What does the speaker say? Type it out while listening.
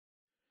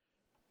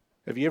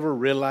Have you ever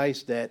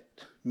realized that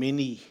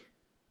many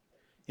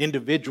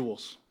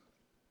individuals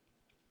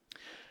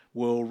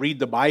will read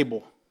the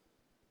Bible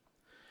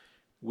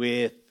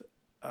with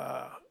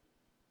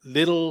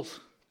little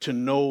to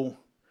no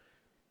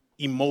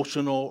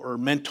emotional or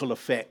mental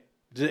effect?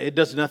 It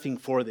does nothing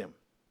for them.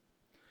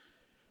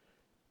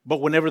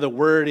 But whenever the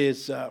word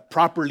is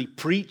properly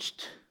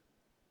preached,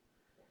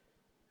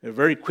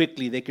 very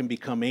quickly they can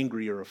become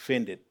angry or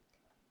offended.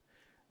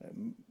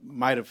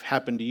 Might have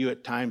happened to you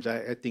at times.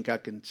 I think I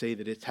can say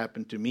that it's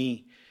happened to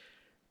me.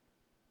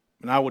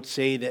 And I would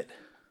say that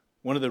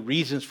one of the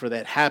reasons for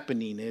that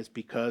happening is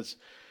because,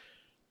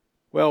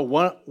 well,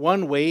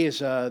 one way is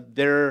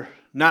they're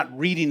not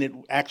reading it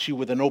actually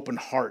with an open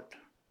heart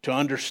to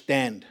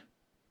understand.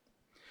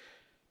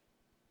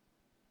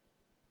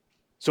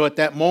 So at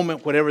that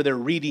moment, whatever they're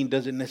reading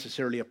doesn't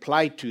necessarily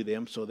apply to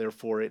them, so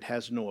therefore it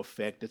has no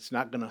effect. It's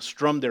not going to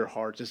strum their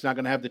hearts. It's not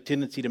going to have the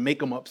tendency to make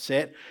them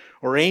upset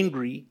or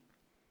angry.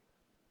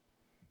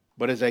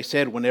 But as I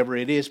said, whenever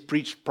it is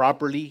preached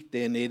properly,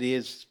 then it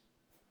is,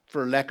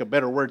 for lack of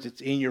better words,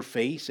 it's in your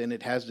face, and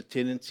it has the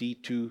tendency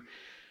to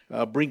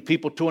bring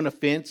people to an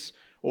offense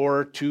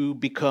or to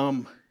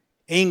become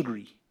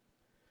angry.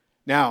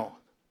 Now,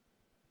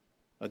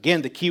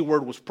 again, the key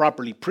word was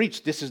properly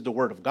preached. This is the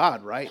word of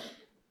God, right?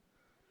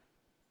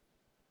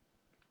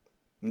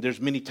 And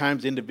there's many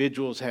times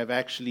individuals have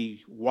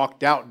actually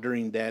walked out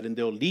during that, and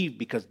they'll leave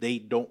because they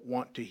don't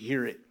want to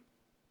hear it.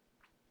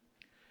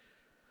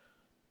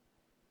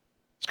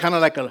 It's kind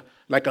of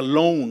like a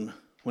loan.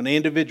 When an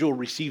individual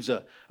receives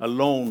a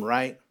loan,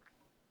 right?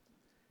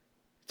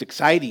 It's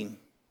exciting.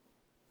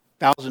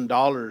 $1,000,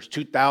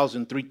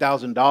 $2,000,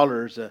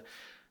 $3,000.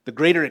 The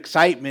greater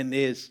excitement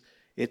is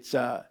it's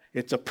a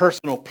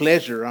personal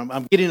pleasure.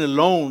 I'm getting a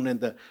loan, and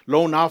the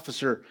loan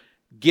officer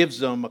gives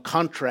them a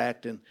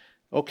contract, and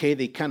okay,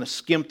 they kind of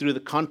skim through the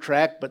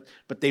contract,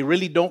 but they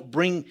really don't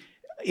bring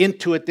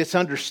into it this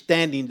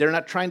understanding. They're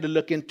not trying to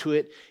look into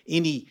it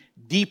any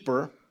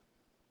deeper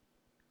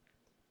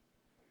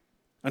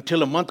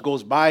until a month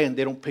goes by and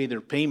they don't pay their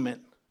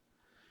payment.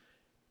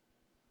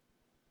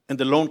 And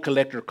the loan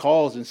collector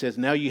calls and says,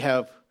 now you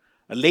have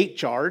a late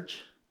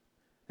charge.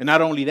 And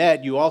not only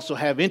that, you also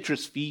have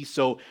interest fees.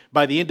 So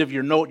by the end of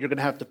your note, you're going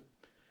to have to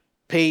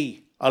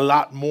pay a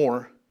lot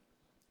more.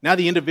 Now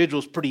the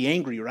individual's pretty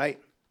angry, right?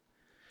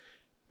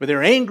 But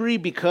they're angry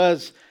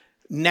because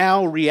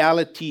now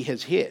reality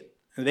has hit.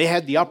 And they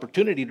had the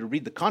opportunity to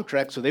read the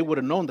contract, so they would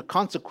have known the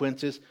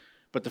consequences.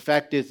 But the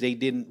fact is they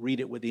didn't read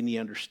it with any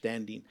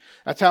understanding.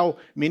 That's how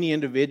many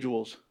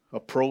individuals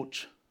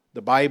approach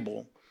the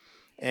Bible.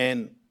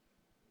 And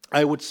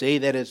I would say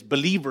that as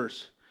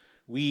believers,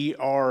 we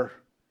are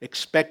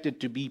expected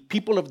to be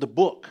people of the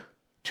book,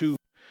 to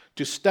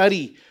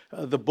study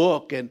the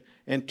book and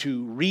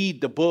to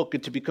read the book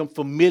and to become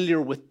familiar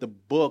with the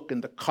book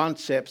and the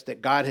concepts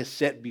that God has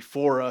set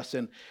before us.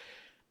 And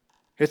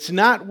it's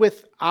not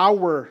with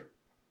our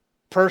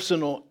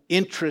personal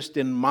interest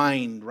in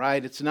mind,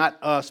 right? It's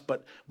not us,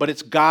 but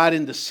it's God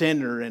in the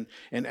center.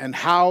 And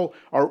how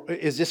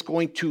is this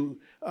going to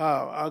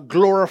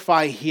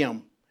glorify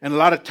Him? And a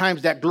lot of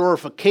times that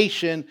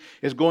glorification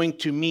is going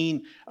to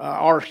mean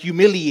our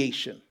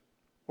humiliation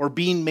or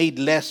being made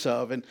less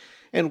of.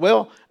 And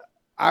well,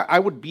 I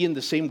would be in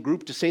the same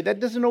group to say that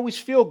doesn't always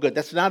feel good.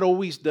 That's not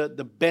always the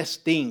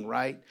best thing,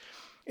 right?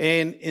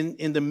 And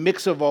in the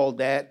mix of all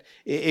that,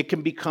 it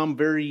can become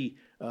very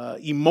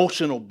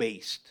emotional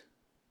based.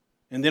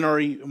 And then our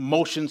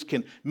emotions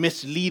can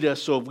mislead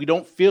us. So if we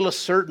don't feel a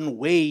certain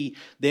way,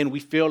 then we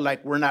feel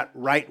like we're not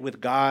right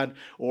with God,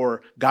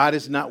 or God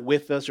is not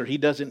with us, or He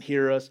doesn't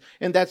hear us.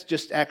 And that's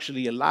just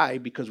actually a lie,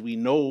 because we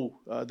know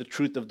the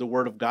truth of the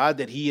Word of God,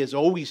 that He is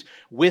always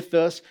with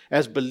us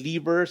as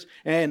believers.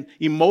 And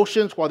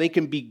emotions, while they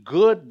can be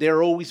good,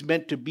 they're always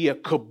meant to be a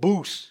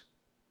caboose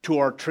to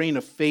our train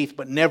of faith,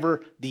 but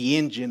never the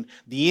engine.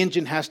 The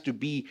engine has to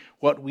be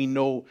what we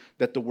know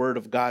that the Word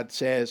of God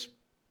says.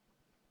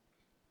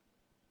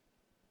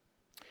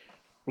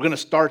 We're going to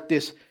start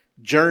this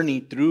journey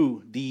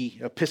through the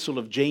Epistle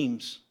of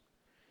James.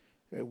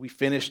 We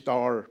finished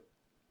our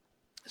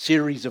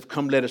series of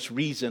Come Let Us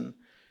Reason,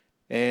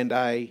 and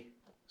I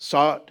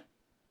sought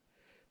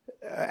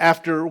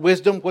after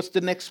wisdom, what's the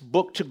next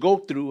book to go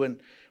through, and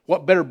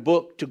what better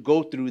book to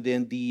go through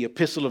than the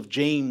Epistle of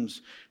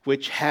James,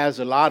 which has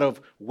a lot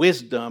of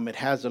wisdom, it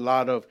has a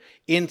lot of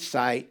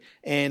insight,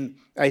 and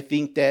I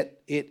think that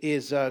it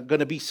is going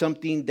to be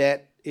something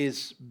that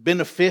is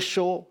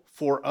beneficial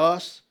for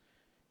us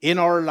in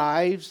our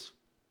lives.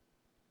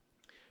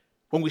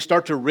 When we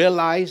start to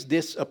realize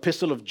this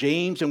Epistle of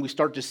James, and we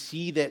start to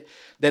see that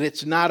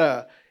it's not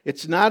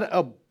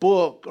a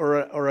book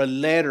or a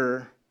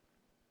letter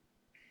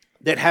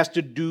that has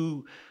to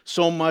do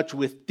so much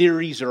with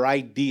theories or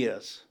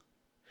ideas.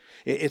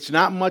 It's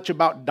not much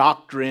about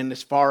doctrine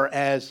as far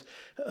as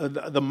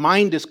the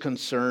mind is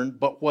concerned,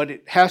 but what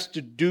it has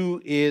to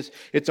do is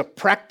it's a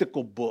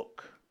practical book.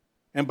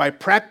 And by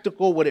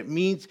practical, what it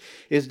means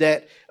is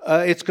that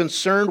it's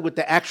concerned with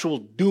the actual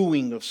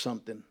doing of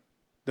something,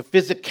 the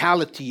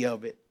physicality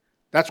of it,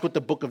 That's what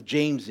the book of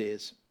James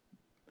is.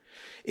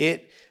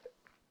 It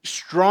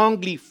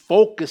strongly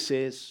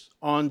focuses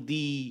on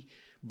the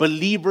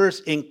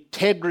believer's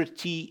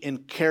integrity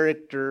and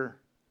character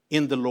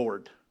in the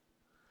Lord,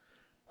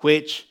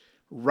 which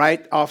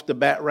right off the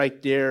bat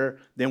right there,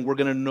 then we're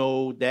going to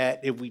know that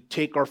if we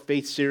take our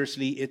faith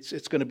seriously,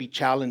 it's going to be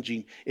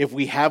challenging. If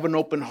we have an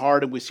open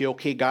heart and we say,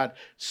 okay, God,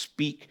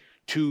 speak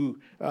to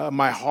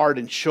my heart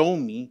and show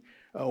me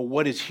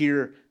what is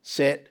here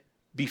set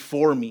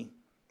before me.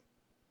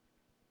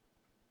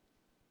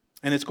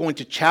 And it's going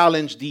to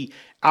challenge the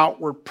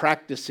outward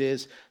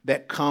practices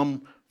that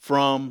come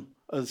from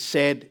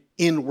said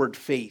inward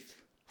faith.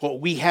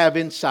 What we have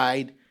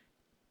inside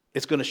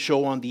is going to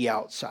show on the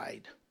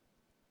outside.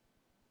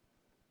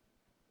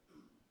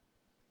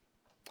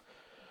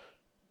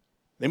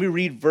 Let me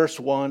read verse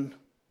 1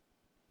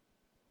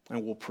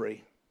 and we'll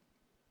pray.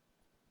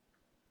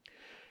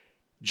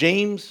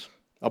 James,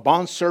 a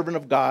bondservant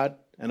of God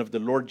and of the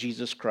Lord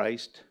Jesus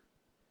Christ,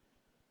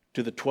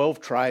 to the 12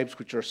 tribes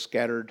which are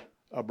scattered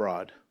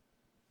abroad.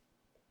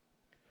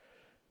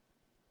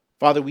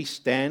 Father, we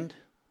stand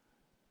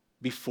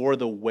before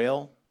the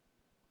well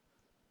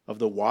of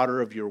the water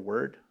of your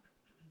word,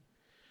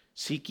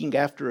 seeking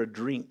after a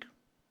drink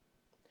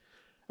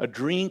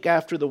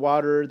after the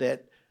water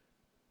that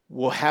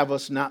will have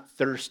us not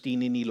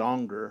thirsting any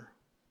longer.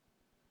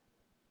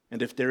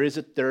 And if there is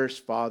a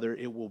thirst, Father,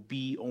 it will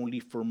be only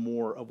for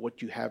more of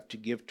what you have to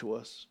give to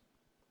us.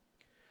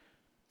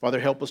 Father,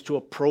 help us to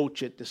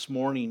approach it this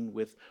morning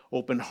with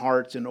open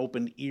hearts and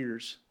open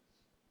ears.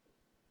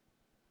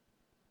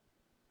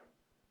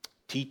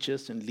 Teach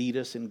us and lead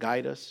us and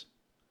guide us,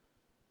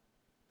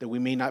 that we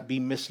may not be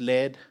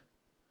misled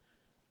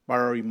by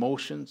our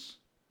emotions,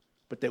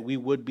 but that we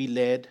would be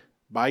led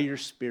by your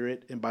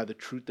Spirit and by the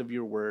truth of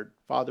your word.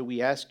 Father,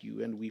 we ask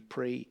you and we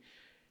pray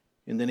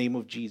in the name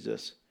of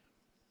Jesus.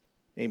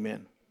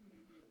 Amen.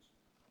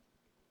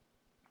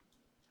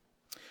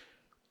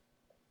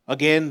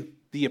 Again,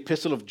 the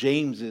epistle of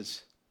James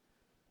is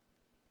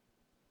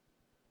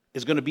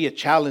going to be a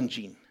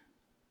challenging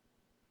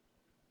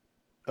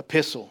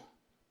epistle.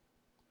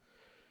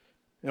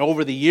 And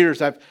over the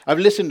years, I've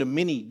listened to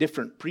many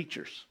different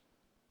preachers.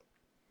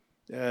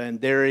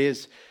 And there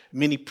is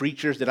many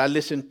preachers that I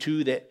listen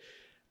to that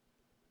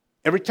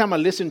every time I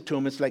listen to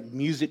them, it's like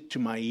music to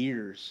my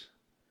ears.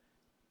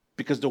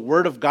 Because the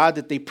word of God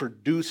that they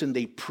produce and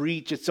they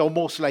preach, it's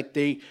almost like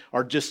they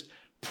are just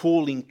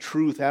pulling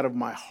truth out of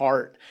my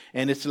heart.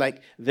 And it's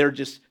like they're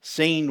just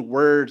saying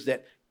words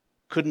that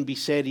couldn't be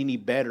said any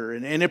better.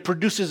 And it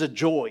produces a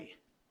joy.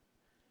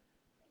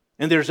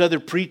 And there's other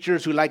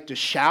preachers who like to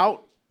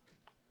shout.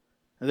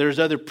 And there's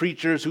other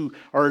preachers who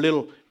are a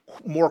little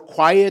more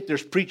quiet.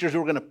 There's preachers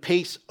who are going to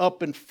pace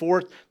up and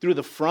forth through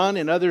the front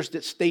and others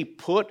that stay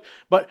put.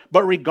 But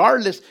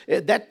regardless,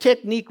 that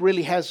technique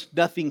really has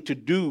nothing to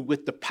do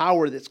with the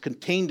power that's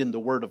contained in the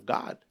Word of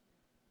God.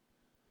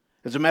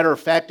 As a matter of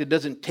fact, it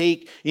doesn't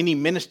take any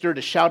minister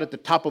to shout at the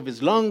top of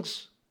his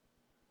lungs,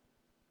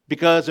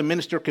 because a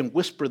minister can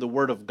whisper the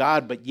Word of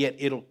God, but yet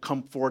it'll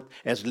come forth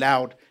as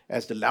loud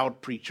as the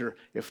loud preacher,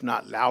 if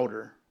not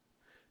louder.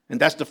 And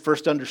that's the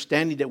first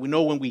understanding that we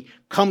know when we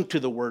come to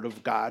the Word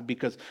of God.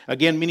 Because,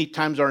 again, many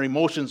times our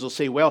emotions will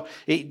say, well,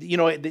 they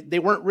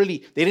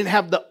didn't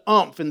have the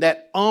umph. And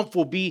that umph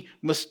will be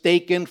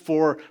mistaken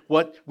for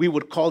what we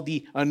would call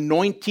the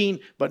anointing.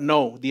 But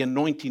no, the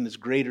anointing is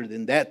greater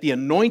than that. The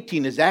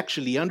anointing is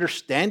actually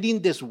understanding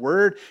this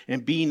Word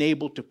and being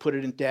able to put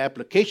it into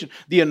application.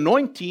 The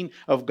anointing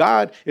of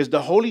God is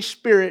the Holy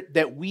Spirit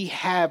that we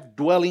have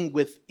dwelling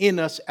within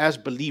us as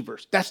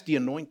believers. That's the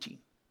anointing.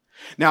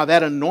 Now,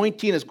 that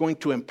anointing is going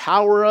to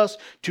empower us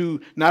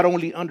to not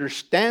only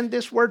understand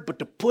this word, but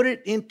to put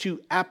it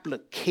into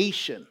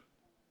application,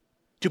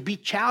 to be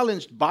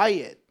challenged by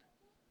it.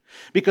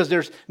 Because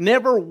there's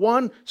never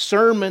one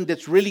sermon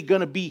that's really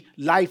going to be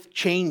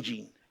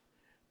life-changing.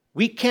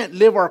 We can't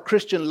live our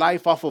Christian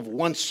life off of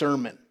one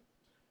sermon.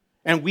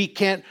 And we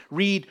can't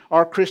read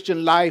our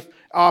Christian life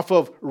off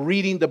of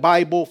reading the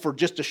Bible for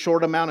just a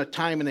short amount of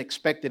time and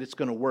expect that it's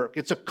going to work.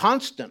 It's a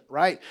constant,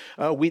 right?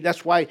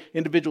 That's why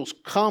individuals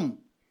come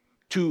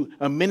to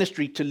a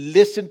ministry to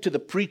listen to the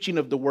preaching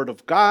of the Word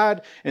of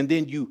God, and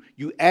then you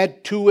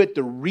add to it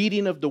the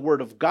reading of the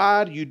Word of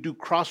God. You do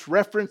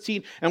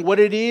cross-referencing, and what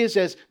it is,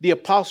 as the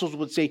apostles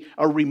would say,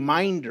 a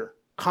reminder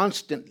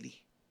constantly.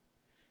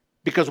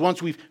 Because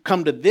once we've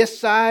come to this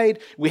side,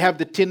 we have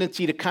the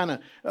tendency to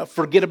kind of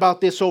forget about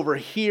this over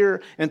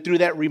here. And through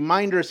that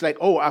reminder, it's like,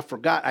 oh, I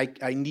forgot.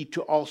 I need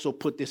to also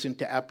put this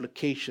into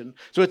application.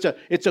 So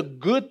it's a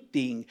good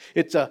thing.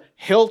 It's a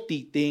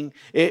healthy thing.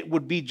 It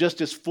would be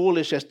just as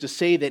foolish as to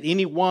say that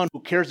anyone who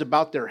cares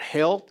about their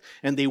health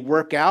and they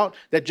work out,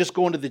 that just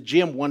going to the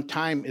gym one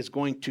time is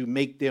going to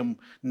make them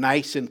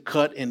nice and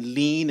cut and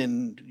lean.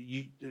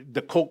 And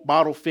the Coke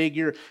bottle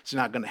figure, it's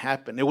not going to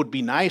happen. It would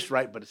be nice,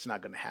 right? But it's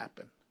not going to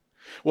happen.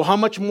 Well, how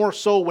much more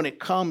so when it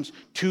comes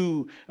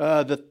to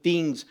the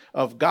things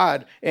of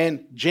God?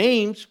 And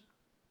James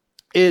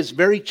is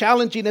very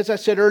challenging, as I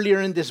said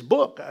earlier in this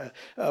book.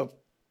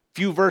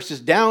 few verses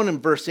down in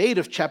verse 8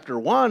 of chapter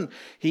 1,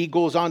 he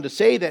goes on to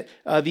say that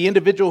the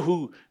individual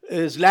who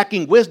is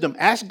lacking wisdom,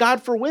 ask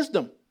God for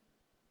wisdom.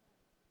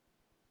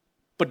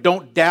 But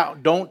don't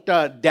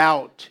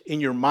doubt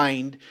in your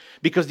mind,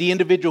 because the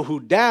individual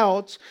who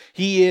doubts,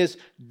 he is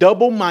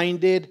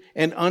double-minded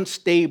and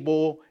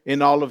unstable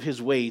in all of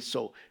his ways.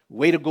 So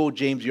way to go,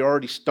 James. You're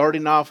already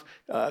starting off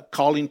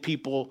calling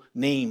people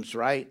names,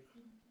 right?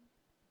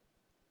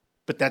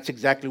 But that's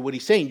exactly what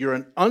he's saying. You're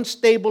an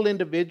unstable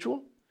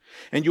individual,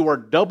 and you are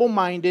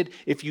double-minded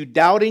if you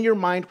doubt in your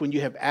mind when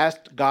you have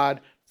asked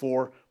God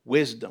for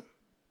wisdom.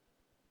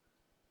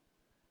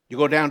 You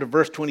go down to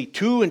verse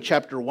 22 in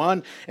chapter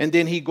 1, and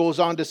then he goes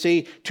on to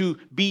say to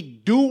be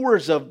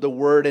doers of the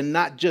word and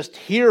not just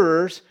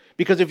hearers,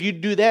 because if you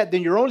do that,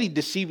 then you're only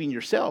deceiving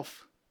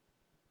yourself.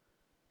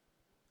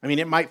 I mean,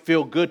 it might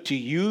feel good to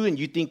you and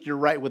you think you're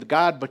right with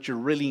God, but you're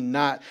really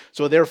not.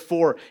 So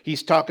therefore,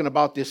 he's talking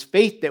about this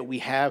faith that we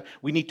have.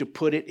 We need to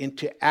put it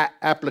into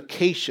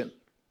application.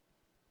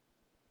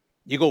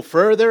 You go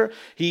further,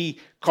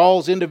 he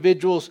calls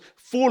individuals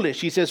foolish.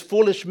 He says,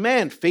 foolish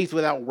man, faith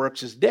without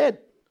works is dead.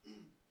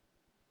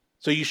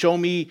 So you show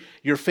me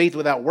your faith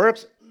without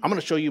works, I'm going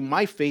to show you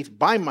my faith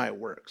by my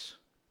works.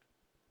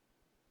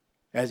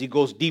 As he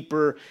goes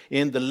deeper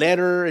in the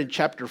letter in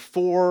chapter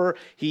 4,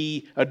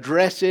 he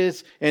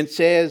addresses and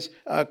says,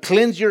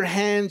 cleanse your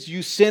hands,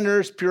 you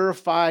sinners,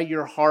 purify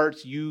your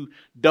hearts, you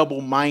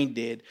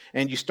double-minded.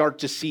 And you start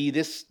to see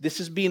this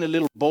is being a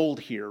little bold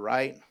here,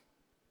 right?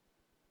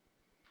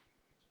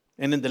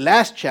 And in the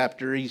last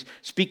chapter, he's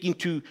speaking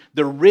to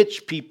the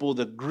rich people,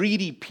 the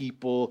greedy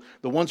people,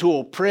 the ones who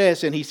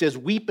oppress. And he says,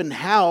 weep and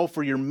howl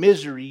for your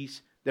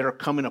miseries that are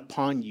coming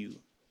upon you.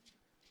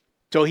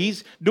 So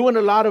he's doing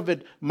a lot of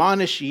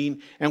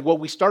admonishing. And what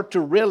we start to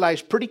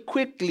realize pretty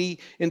quickly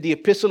in the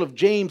epistle of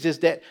James is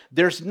that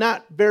there's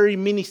not very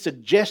many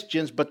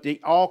suggestions, but they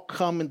all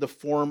come in the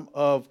form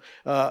of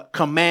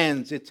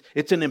commands.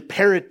 It's an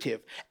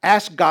imperative.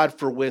 Ask God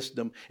for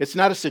wisdom. It's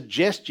not a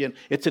suggestion.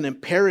 It's an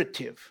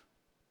imperative.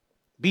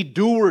 Be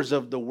doers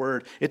of the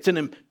word. It's an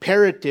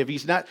imperative.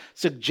 He's not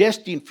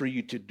suggesting for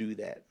you to do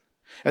that.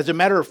 As a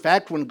matter of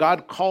fact, when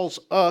God calls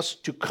us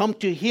to come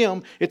to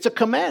him, it's a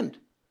command.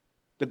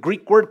 The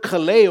Greek word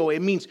kaleo,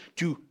 it means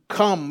to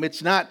come.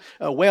 It's not,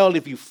 well,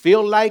 if you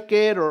feel like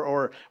it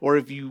or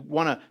if you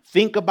want to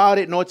think about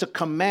it. No, it's a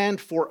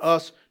command for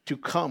us to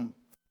come.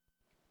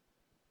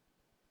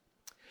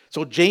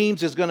 So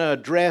James is going to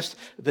address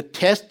the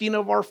testing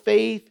of our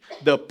faith,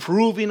 the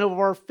proving of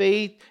our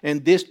faith,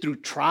 and this through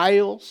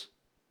trials,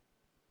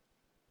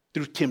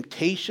 through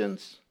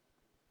temptations.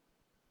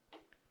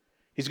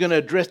 He's going to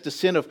address the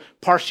sin of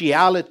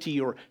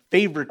partiality or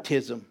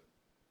favoritism.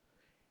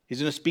 He's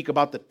going to speak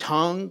about the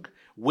tongue,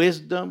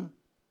 wisdom,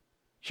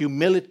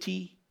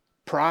 humility,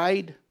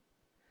 pride.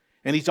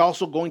 And he's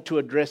also going to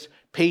address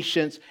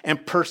patience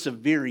and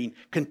persevering,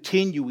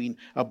 continuing,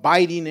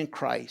 abiding in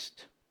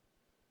Christ.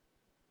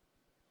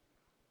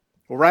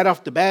 Well, right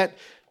off the bat,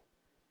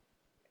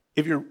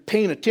 if you're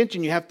paying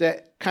attention, you have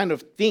to kind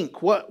of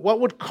think, what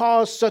would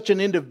cause such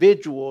an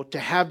individual to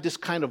have this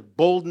kind of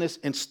boldness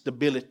and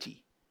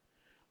stability?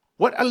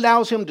 What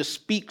allows him to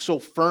speak so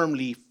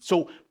firmly,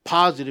 so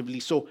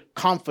positively, so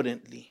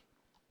confidently?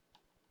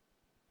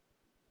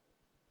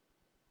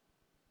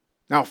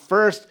 Now,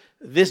 first,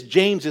 this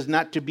James is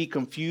not to be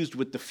confused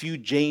with the few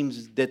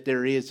James that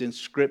there is in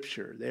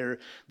Scripture.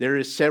 There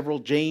is several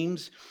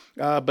James,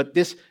 but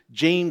this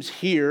James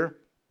here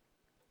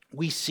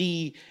we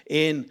see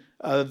in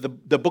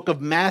the book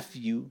of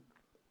Matthew.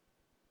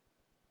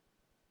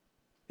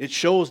 It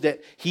shows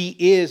that he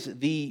is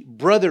the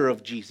brother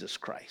of Jesus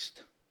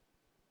Christ.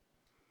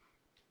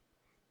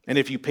 And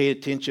if you pay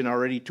attention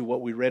already to what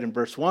we read in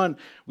verse 1,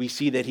 we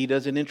see that he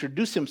doesn't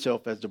introduce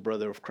himself as the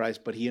brother of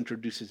Christ, but he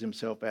introduces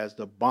himself as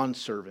the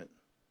bondservant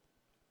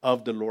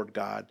of the Lord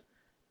God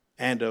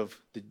and of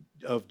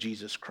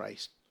Jesus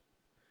Christ.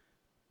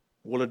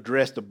 We'll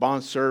address the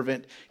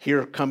bondservant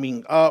here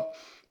coming up,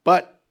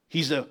 but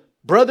he's a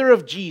brother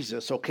of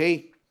Jesus,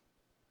 okay?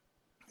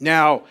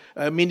 Now,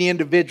 many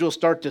individuals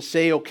start to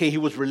say, okay, he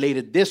was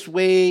related this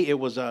way. It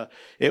wasn't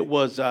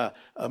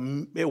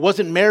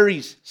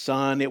Mary's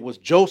son. It was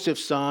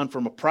Joseph's son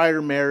from a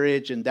prior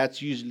marriage, and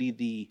that's usually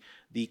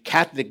the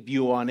Catholic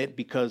view on it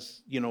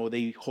because,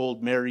 they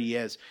hold Mary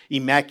as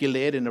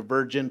immaculate and a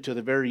virgin to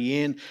the very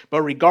end.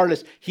 But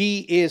regardless, he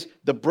is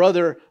the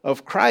brother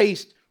of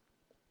Christ.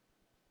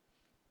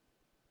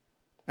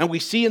 And we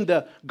see in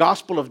the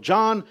Gospel of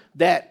John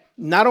that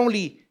not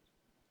only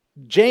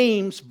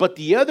James, but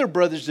the other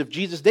brothers of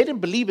Jesus, they didn't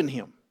believe in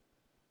him.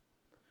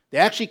 They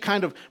actually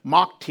kind of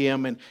mocked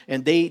him,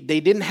 and they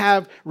didn't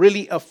have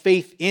really a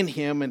faith in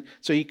him. And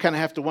so you kind of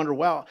have to wonder,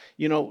 well,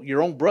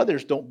 your own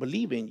brothers don't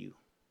believe in you.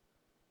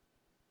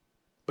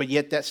 But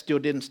yet that still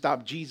didn't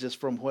stop Jesus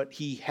from what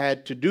he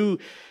had to do.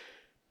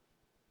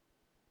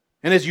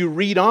 And as you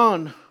read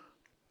on,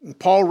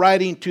 Paul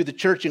writing to the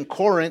church in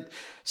Corinth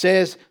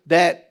says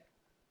that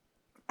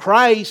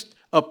Christ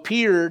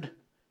appeared,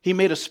 he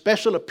made a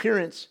special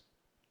appearance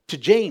to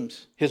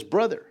James, his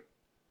brother.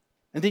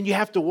 And then you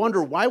have to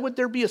wonder, why would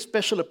there be a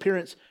special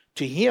appearance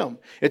to him?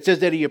 It says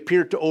that he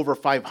appeared to over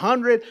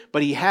 500,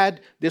 but he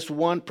had this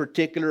one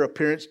particular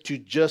appearance to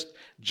just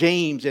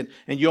James. And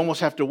you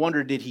almost have to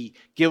wonder, did he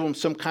give him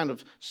some kind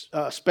of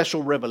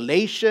special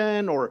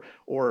revelation? Or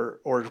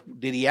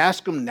did he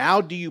ask him, now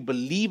do you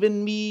believe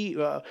in me?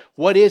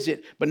 What is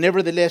it? But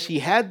nevertheless, he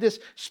had this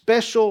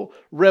special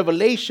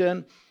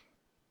revelation.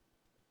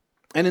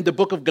 And in the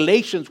book of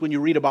Galatians, when you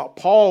read about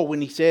Paul,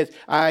 when he says,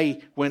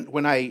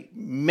 when I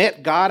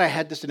met God, I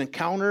had this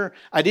encounter,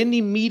 I didn't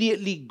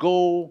immediately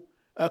go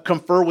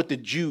confer with the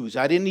Jews.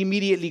 I didn't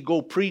immediately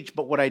go preach,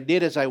 but what I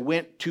did is I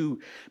went to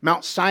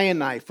Mount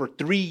Sinai for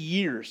 3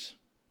 years.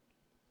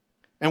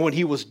 And when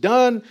he was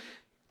done,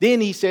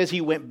 then he says he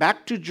went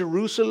back to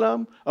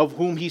Jerusalem, of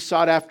whom he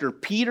sought after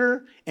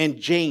Peter and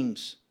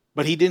James,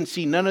 but he didn't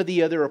see none of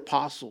the other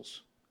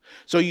apostles.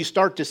 So you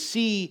start to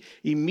see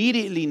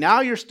immediately,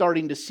 now you're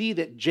starting to see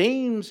that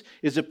James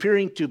is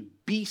appearing to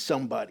be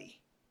somebody.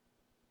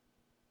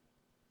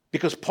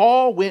 Because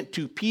Paul went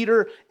to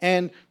Peter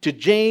and to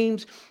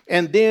James.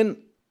 And then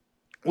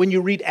when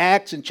you read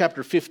Acts in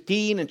chapter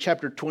 15 and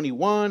chapter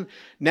 21,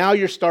 now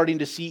you're starting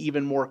to see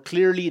even more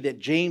clearly that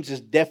James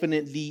is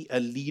definitely a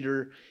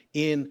leader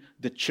in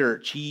the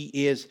church. He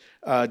is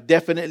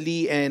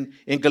definitely, and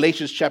in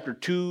Galatians chapter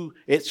 2,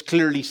 it's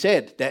clearly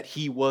said that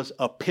he was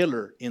a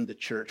pillar in the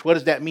church. What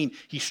does that mean?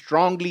 He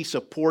strongly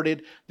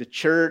supported the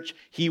church.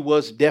 He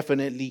was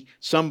definitely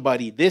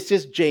somebody. This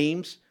is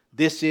James.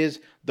 This is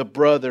the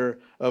brother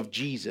of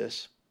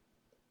Jesus.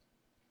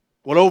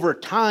 Well, over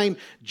time,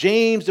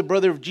 James, the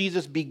brother of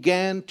Jesus,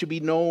 began to be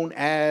known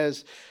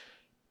as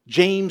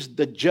James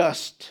the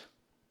Just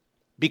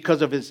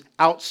because of his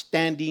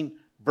outstanding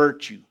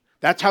virtue.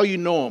 That's how you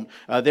know him.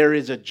 There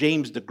is a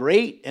James the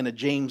Great and a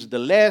James the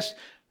Less.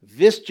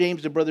 This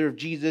James, the brother of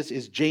Jesus,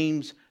 is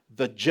James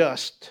the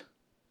Just.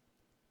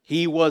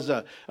 He was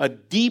a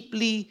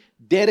deeply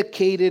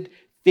dedicated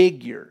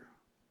figure.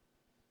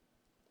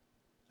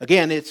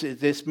 Again,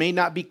 this may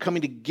not be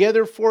coming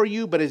together for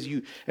you, but as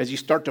you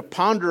start to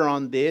ponder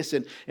on this,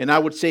 and I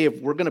would say if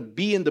we're going to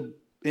be in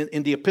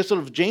the epistle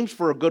of James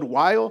for a good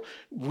while,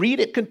 read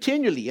it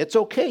continually. It's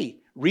okay.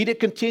 Read it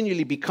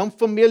continually, become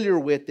familiar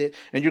with it,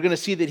 and you're going to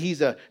see that he's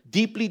a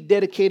deeply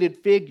dedicated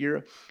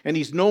figure, and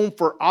he's known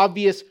for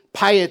obvious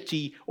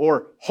piety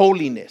or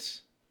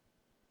holiness.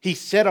 He's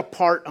set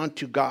apart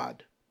unto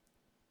God,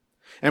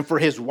 and for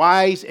his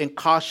wise and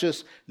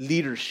cautious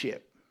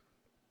leadership.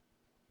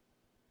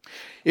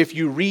 If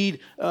you read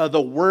the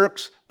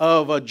works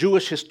of a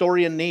Jewish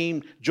historian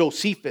named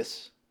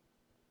Josephus,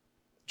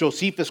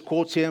 Josephus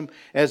quotes him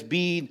as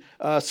being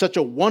such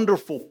a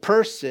wonderful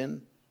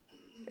person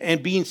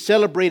and being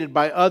celebrated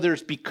by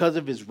others because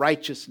of his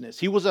righteousness.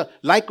 He was a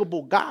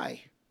likable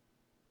guy.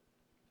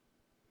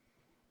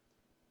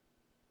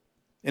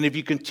 And if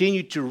you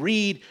continue to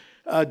read,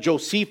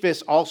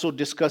 Josephus also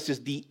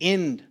discusses the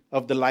end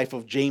of the life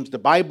of James. The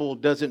Bible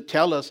doesn't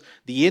tell us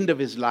the end of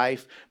his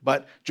life,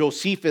 but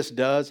Josephus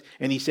does.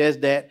 And he says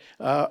that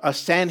a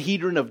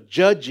Sanhedrin of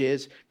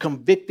judges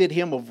convicted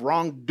him of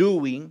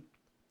wrongdoing,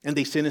 and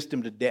they sentenced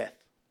him to death.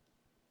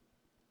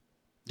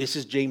 This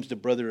is James, the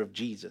brother of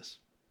Jesus.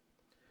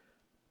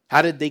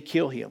 How did they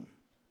kill him?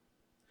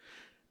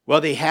 Well,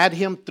 they had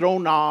him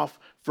thrown off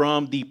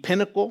from the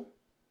pinnacle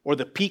or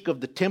the peak of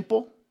the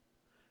temple.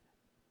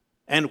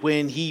 And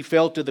when he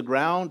fell to the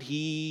ground,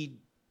 he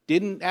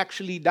didn't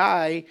actually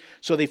die.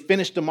 So they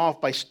finished him off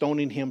by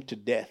stoning him to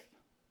death.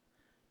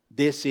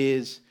 This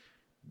is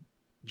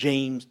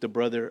James, the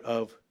brother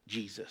of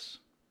Jesus.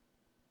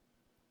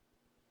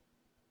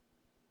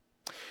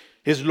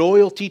 His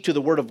loyalty to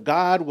the word of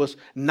God was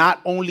not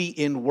only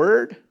in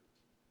word,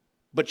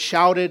 but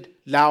shouted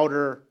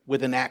louder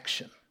with an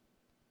action.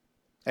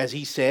 As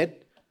he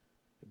said,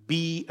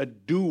 be a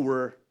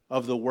doer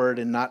of the word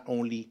and not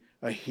only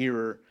a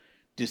hearer,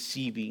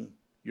 deceiving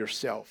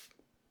yourself.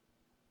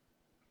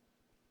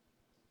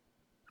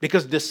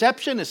 Because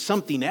deception is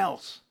something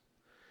else.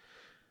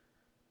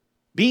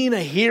 Being a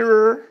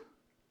hearer,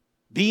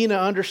 being an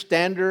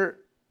understander,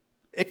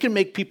 it can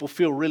make people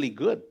feel really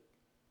good.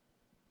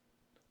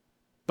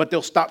 But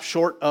they'll stop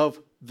short of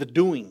the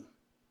doing.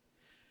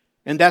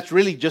 And that's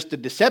really just a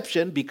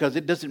deception, because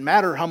it doesn't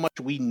matter how much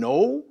we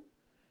know.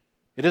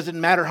 It doesn't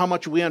matter how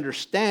much we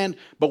understand.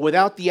 But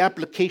without the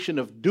application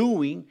of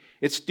doing,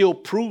 it still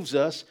proves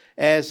us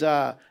as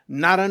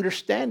not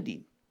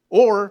understanding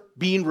or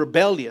being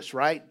rebellious,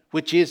 right?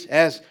 Which is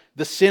as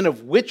the sin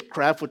of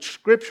witchcraft, which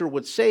Scripture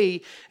would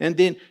say. And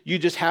then you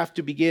just have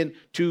to begin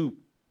to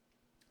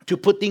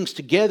put things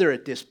together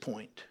at this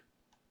point.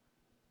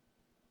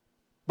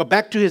 But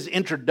back to his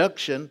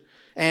introduction.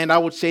 And I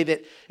would say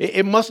that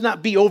it must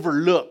not be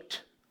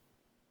overlooked.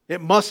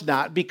 It must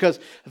not, because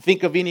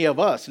think of any of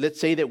us. Let's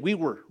say that we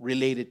were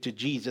related to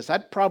Jesus.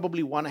 I'd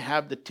probably want to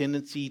have the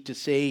tendency to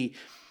say,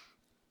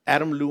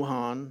 Adam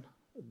Lujan,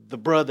 the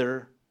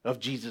brother of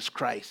Jesus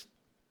Christ.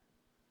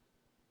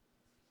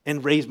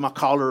 And raise my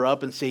collar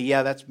up and say,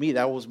 yeah, that's me.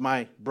 That was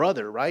my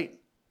brother, right?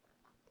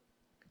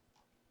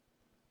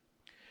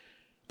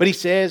 But he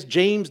says,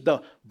 James,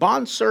 the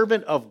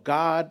bondservant of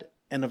God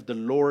and of the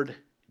Lord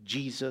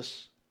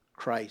Jesus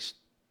Christ.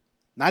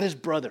 Not his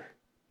brother.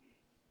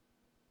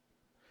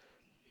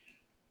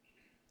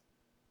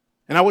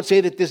 And I would say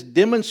that this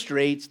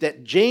demonstrates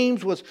that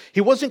James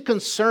wasn't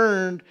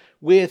concerned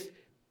with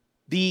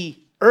the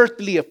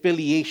earthly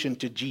affiliation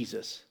to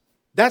Jesus.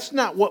 That's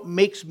not what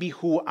makes me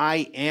who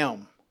I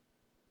am.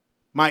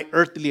 My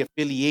earthly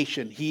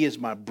affiliation. He is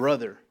my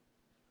brother.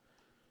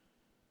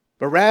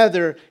 But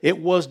rather, it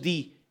was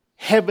the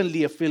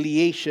heavenly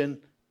affiliation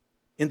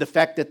in the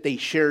fact that they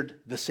shared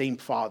the same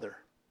Father,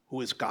 who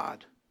is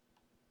God.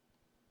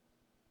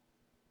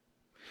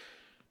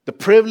 The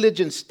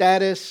privilege and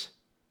status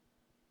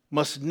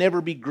must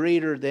never be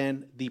greater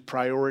than the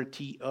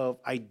priority of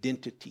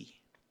identity.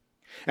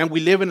 And we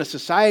live in a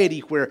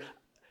society where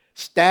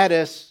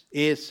status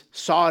is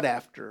sought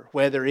after,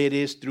 whether it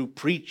is through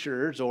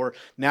preachers or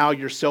now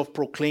your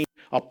self-proclaimed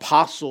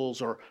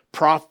apostles or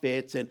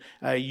prophets. And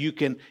you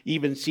can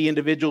even see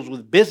individuals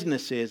with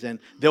businesses, and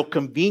they'll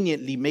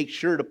conveniently make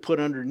sure to put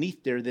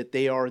underneath there that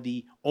they are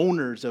the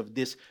owners of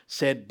this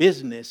said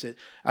business.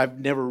 I've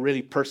never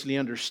really personally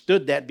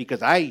understood that,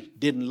 because I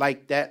didn't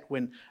like that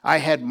when I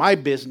had my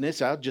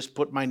business. I'll just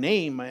put my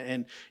name,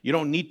 and you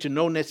don't need to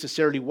know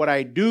necessarily what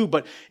I do,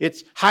 but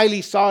it's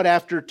highly sought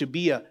after to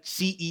be a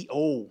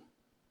CEO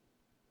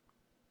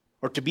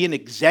or to be an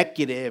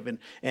executive,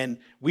 and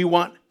we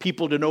want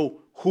people to know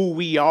who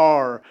we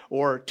are.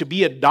 Or to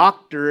be a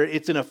doctor,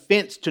 it's an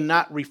offense to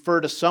not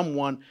refer to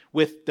someone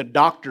with the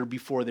doctor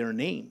before their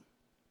name.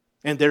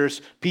 And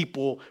there's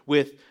people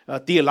with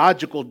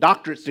theological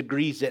doctorate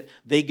degrees that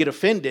they get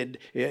offended.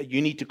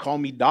 You need to call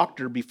me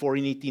doctor before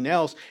anything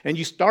else. And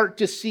you start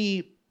to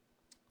see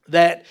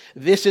that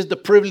this is the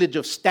privilege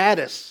of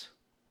status.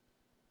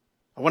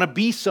 I want to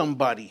be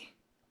somebody.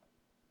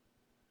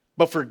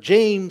 But for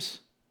James,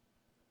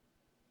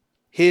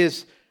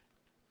 his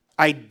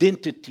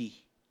identity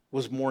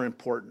was more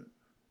important.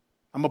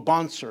 I'm a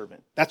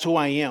bondservant. That's who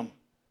I am.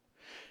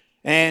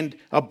 And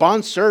a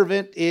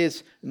bondservant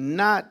is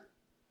not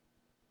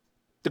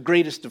the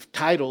greatest of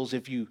titles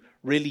if you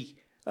really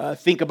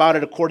think about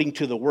it according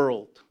to the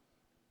world.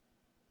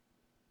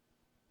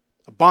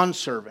 A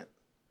bondservant.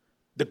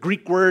 The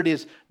Greek word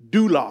is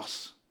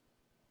doulos.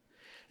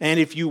 And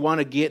if you want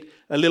to get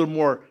a little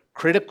more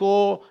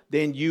critical,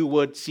 then you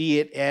would see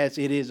it as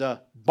it is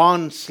a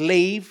bond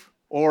slave,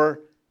 or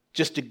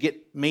just to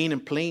get main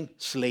and plain,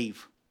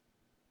 slave.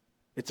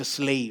 It's a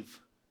slave.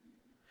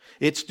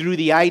 It's through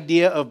the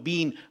idea of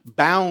being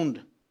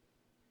bound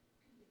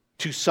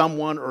to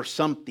someone or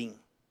something.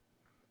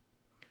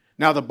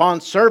 Now, the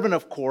bondservant,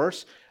 of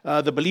course,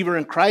 the believer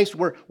in Christ,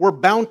 we're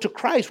bound to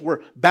Christ.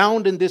 We're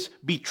bound in this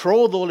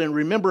betrothal. And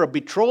remember, a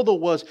betrothal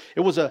was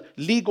a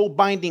legal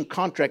binding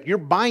contract. You're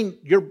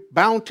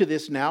bound to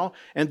this now,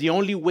 and the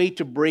only way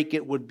to break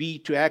it would be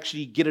to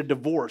actually get a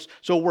divorce.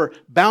 So we're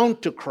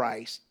bound to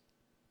Christ.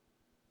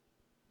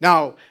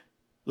 Now,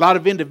 a lot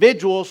of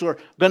individuals are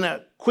going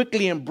to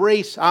quickly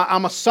embrace,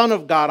 I'm a son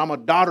of God, I'm a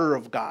daughter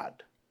of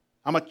God,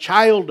 I'm a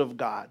child of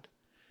God.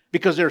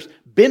 Because there's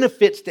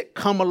benefits that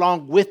come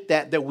along with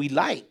that we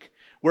like.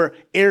 We're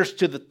heirs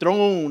to the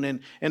throne,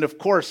 and of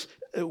course,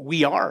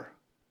 we are.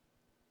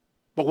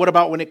 But what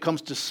about when it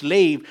comes to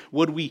slave?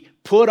 Would we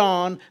put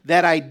on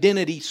that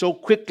identity so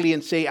quickly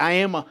and say, I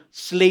am a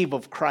slave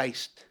of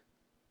Christ?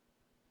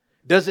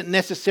 Doesn't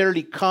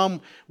necessarily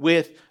come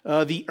with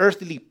the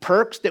earthly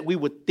perks that we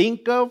would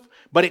think of,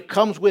 but it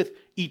comes with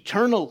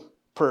eternal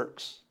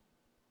perks,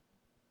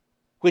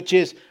 which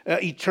is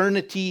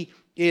eternity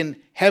in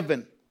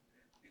heaven.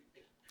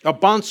 A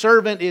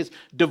bondservant is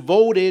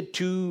devoted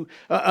to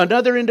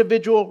another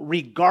individual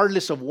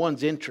regardless of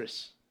one's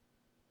interests.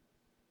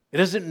 It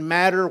doesn't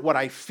matter what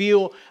I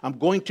feel, I'm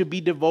going to be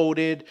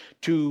devoted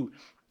to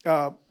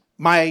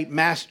my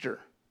master.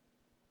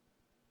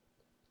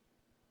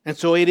 And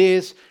so it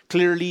is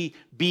clearly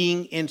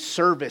being in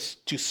service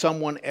to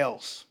someone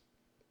else.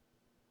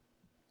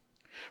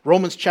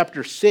 Romans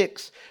chapter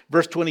 6,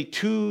 verse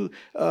 22,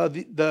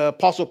 the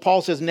Apostle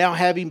Paul says, now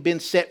having been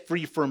set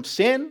free from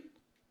sin,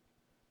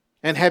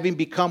 and having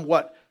become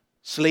what?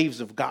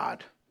 Slaves of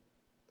God.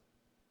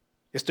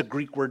 It's the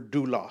Greek word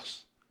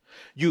doulos.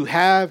 You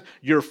have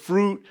your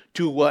fruit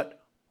to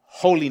what?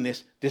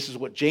 Holiness. This is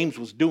what James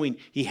was doing.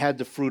 He had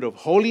the fruit of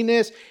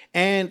holiness,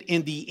 and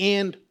in the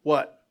end,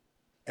 what?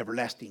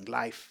 Everlasting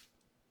life.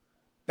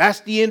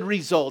 That's the end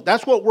result.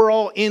 That's what we're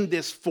all in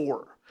this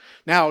for.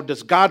 Now,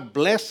 does God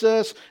bless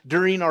us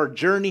during our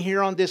journey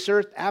here on this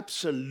earth?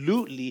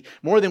 Absolutely.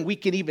 More than we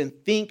can even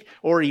think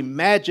or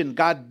imagine.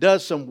 God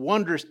does some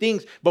wondrous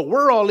things. But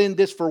we're all in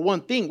this for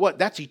one thing. What?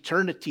 That's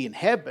eternity in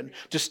heaven.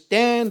 To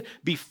stand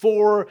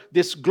before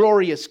this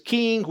glorious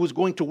King who's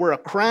going to wear a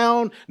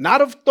crown,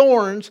 not of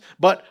thorns,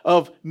 but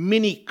of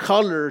many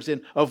colors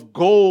and of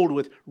gold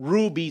with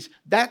rubies.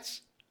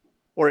 That's,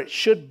 or it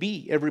should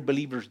be, every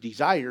believer's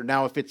desire.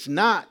 Now, if it's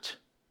not,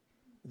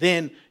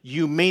 then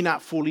you may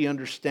not fully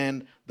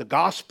understand the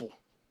gospel.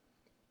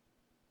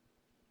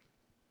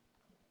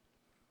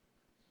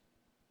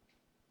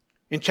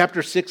 In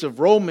chapter 6 of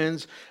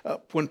Romans,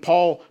 when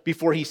Paul,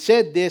 before he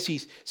said this,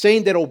 he's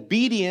saying that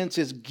obedience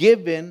is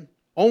given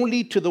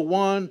only to the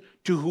one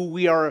to who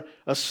we are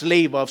a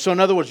slave of. So in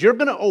other words, you're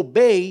going to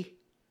obey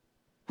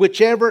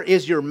whichever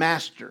is your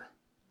master.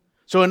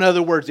 So in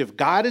other words, if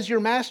God is your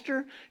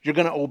master, you're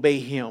going to obey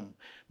him.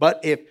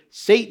 But if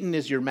Satan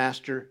is your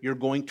master, you're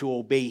going to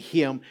obey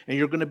him, and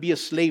you're going to be a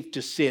slave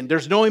to sin.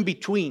 There's no in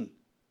between.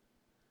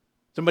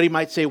 Somebody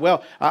might say,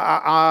 well,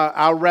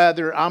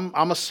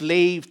 I'm a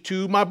slave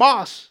to my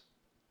boss.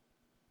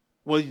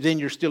 Well, then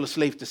you're still a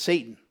slave to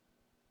Satan.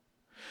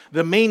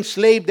 The main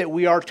slave that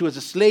we are to is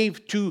a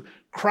slave to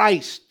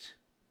Christ.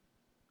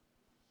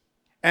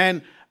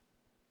 And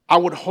I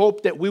would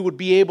hope that we would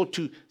be able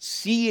to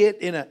see it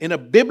in a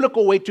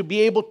biblical way, to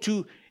be able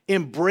to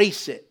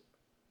embrace it.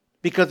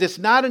 Because it's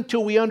not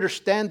until we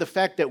understand the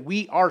fact that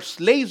we are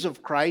slaves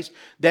of Christ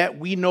that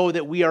we know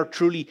that we are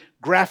truly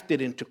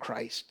grafted into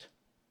Christ.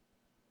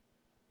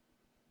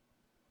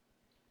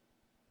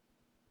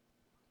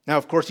 Now,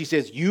 of course, he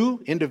says,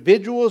 you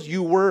individuals,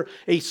 you were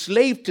a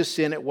slave to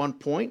sin at one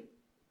point.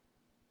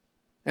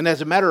 And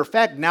as a matter of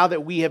fact, now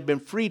that we have been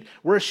freed,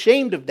 we're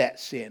ashamed of that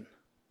sin.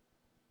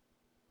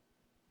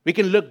 We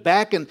can look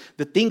back and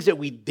the things that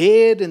we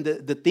did and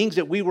the things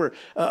that we were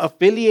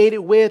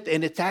affiliated with,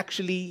 and it's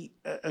actually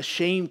a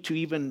shame to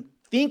even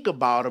think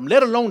about them,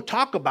 let alone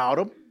talk about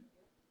them.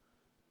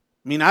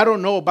 I mean, I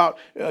don't know about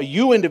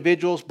you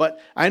individuals, but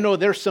I know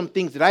there's some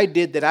things that I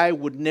did that I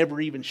would never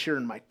even share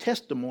in my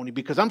testimony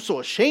because I'm so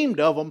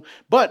ashamed of them.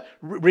 But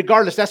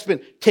regardless, that's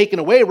been taken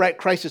away, right?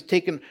 Christ has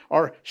taken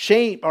our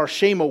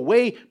shame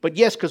away. But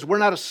yes, because we're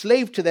not a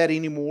slave to that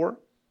anymore.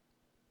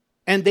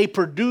 And they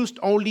produced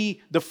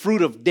only the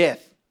fruit of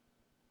death.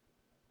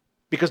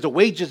 Because the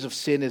wages of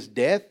sin is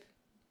death.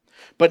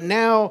 But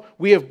now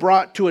we have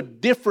brought to a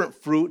different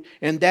fruit,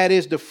 and that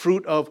is the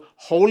fruit of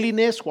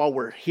holiness while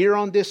we're here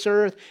on this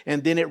earth,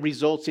 and then it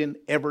results in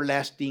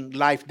everlasting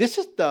life. This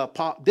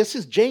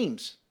is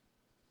James.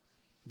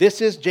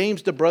 This is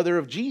James, the brother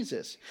of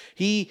Jesus.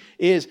 He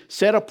is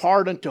set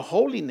apart unto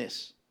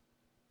holiness,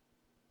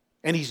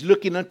 and he's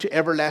looking unto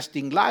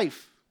everlasting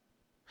life.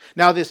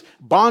 Now this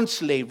bond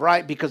slave,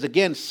 right? Because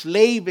again,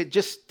 slave, it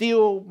just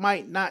still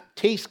might not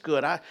taste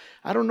good. I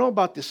don't know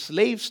about this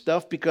slave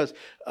stuff because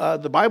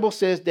the Bible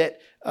says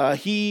that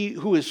he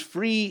who is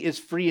free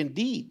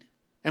indeed.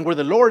 And where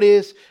the Lord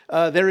is,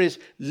 there is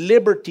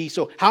liberty.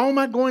 So how am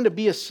I going to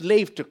be a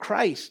slave to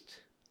Christ?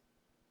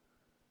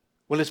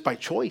 Well, it's by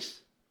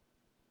choice.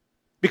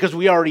 Because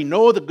we already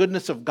know the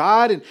goodness of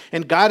God,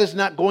 and God is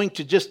not going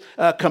to just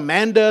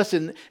command us,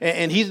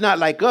 and he's not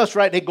like us,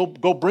 right? They go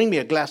bring me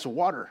a glass of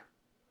water.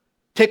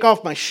 Take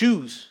off my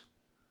shoes.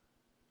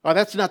 Oh,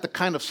 that's not the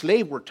kind of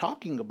slave we're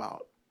talking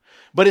about.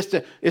 But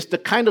it's the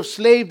kind of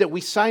slave that we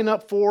sign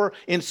up for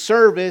in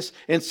service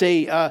and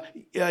say,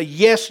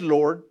 yes,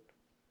 Lord,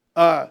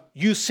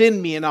 you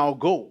send me and I'll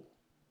go.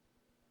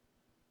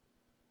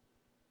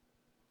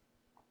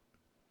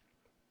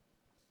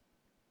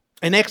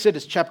 In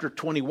Exodus chapter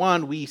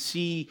 21, we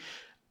see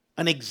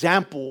an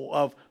example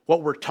of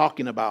what we're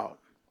talking about.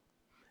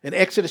 In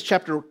Exodus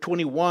chapter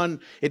 21,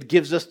 it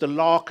gives us the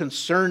law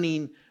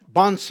concerning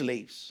bond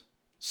slaves.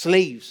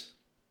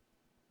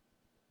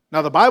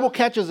 Now, the Bible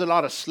catches a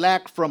lot of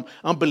slack from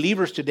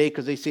unbelievers today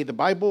because they say the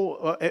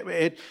Bible,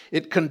 it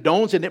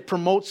condones and it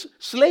promotes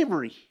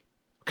slavery.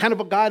 What kind of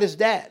a God is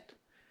that?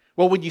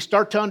 Well, when you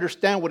start to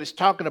understand what it's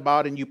talking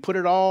about and you put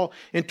it all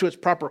into its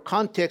proper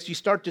context, you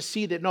start to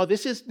see that, no,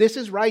 this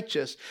is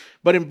righteous.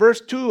 But in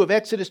verse 2 of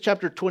Exodus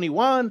chapter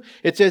 21,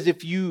 it says,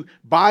 if you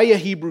buy a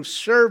Hebrew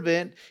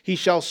servant, he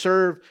shall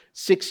serve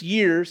 6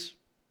 years.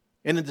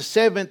 And in the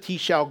 7th, he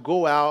shall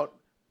go out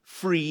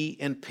free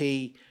and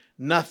pay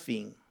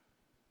nothing.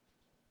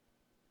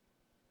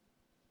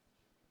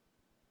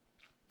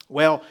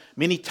 Well,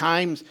 many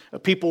times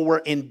people were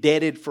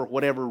indebted for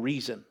whatever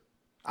reason.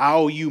 I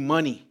owe you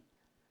money.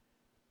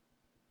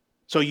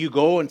 So you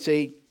go and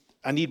say,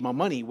 I need my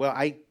money. Well,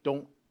 I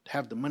don't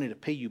have the money to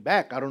pay you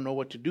back. I don't know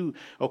what to do.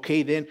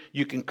 Okay, then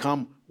you can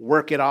come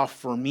work it off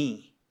for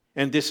me.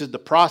 And this is the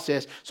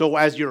process. So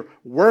as you're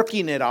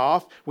working it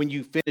off, when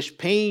you finish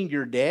paying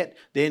your debt,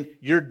 then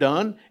you're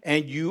done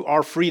and you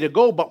are free to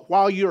go. But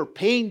while you're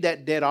paying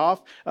that debt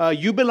off,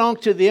 you belong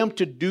to them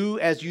to do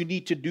as you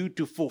need to do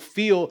to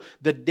fulfill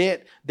the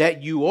debt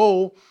that you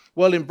owe.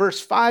 Well, in verse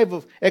 5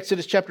 of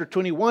Exodus chapter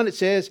 21, it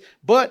says,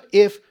 but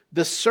if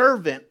the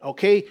servant,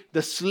 okay,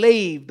 the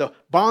slave, the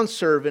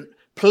bondservant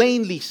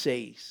plainly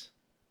says,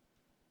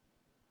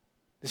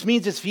 this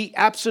means if he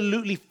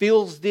absolutely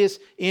feels this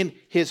in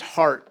his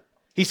heart.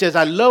 He says,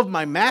 I love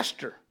my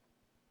master.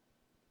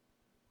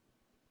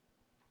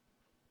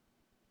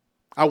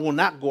 I will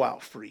not go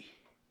out free.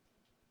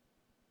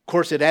 Of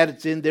course, it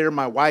adds in there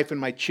my wife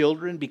and my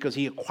children because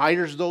he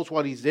acquires those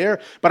while he's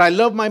there. But I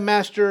love my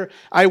master.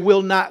 I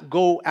will not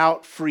go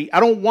out free.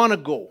 I don't want to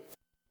go.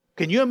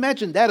 Can you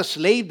imagine that? A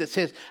slave that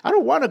says, I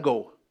don't want to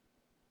go.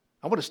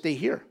 I want to stay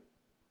here.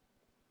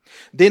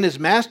 Then his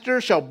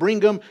master shall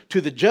bring him to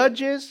the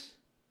judges.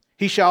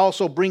 He shall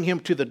also bring him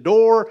to the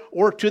door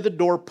or to the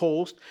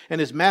doorpost,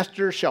 and his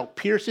master shall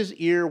pierce his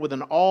ear with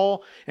an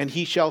awl, and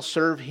he shall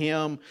serve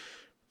him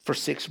for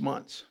 6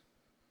 months.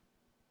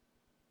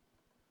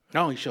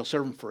 No, he shall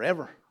serve him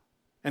forever.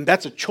 And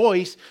that's a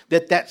choice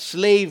that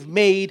slave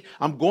made.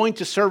 I'm going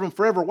to serve him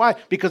forever. Why?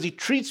 Because he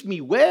treats me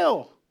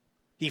well.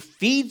 He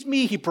feeds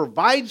me. He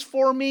provides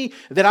for me.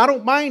 That I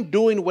don't mind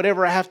doing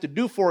whatever I have to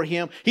do for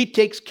him. He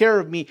takes care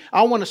of me.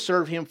 I want to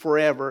serve him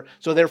forever.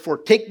 So therefore,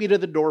 take me to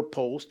the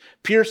doorpost.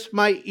 Pierce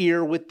my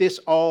ear with this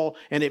awl.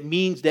 And it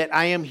means that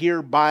I am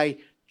here by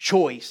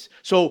choice.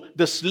 So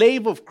the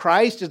slave of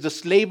Christ is the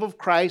slave of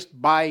Christ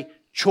by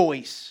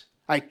choice.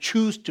 I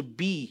choose to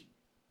be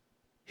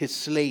his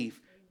slave.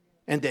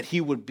 And that he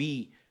would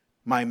be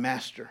my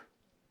master.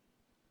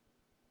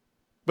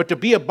 But to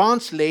be a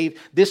bondslave,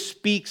 this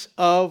speaks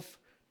of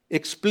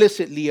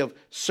explicitly of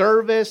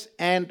service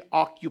and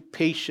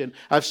occupation.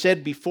 I've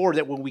said before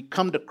that when we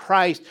come to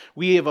Christ,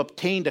 we have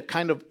obtained a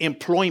kind of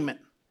employment.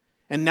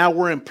 And now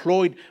we're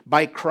employed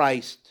by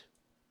Christ.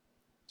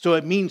 So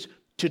it means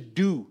to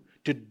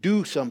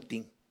do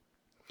something.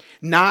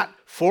 Not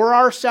for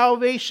our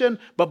salvation,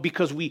 but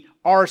because we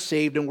are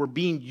saved and we're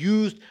being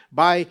used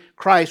by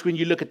Christ. When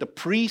you look at the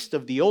priests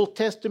of the Old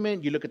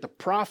Testament, you look at the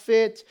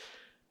prophets,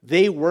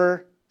 they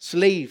were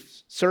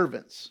slaves,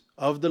 servants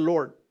of the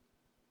Lord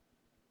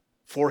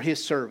for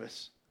his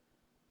service.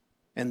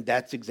 And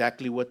that's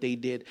exactly what they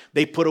did.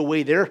 They put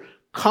away their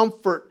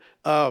comfort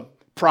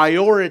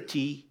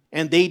priority,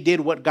 and they did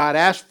what God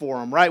asked for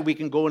them, right? We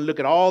can go and look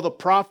at all the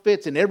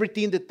prophets and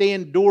everything that they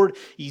endured.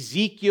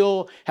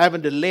 Ezekiel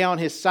having to lay on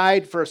his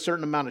side for a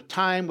certain amount of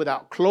time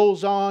without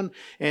clothes on,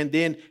 and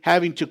then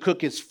having to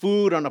cook his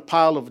food on a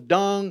pile of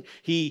dung.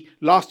 He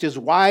lost his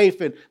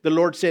wife, and the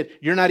Lord said,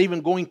 you're not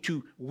even going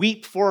to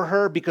weep for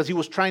her, because he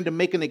was trying to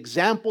make an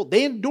example.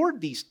 They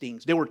endured these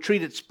things. They were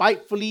treated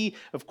spitefully.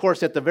 Of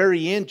course, at the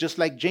very end, just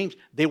like James,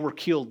 they were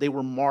killed. They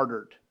were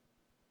martyred.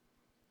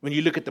 When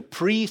you look at the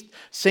priest,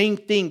 same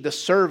thing, the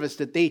service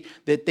that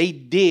they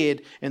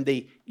did, and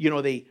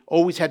they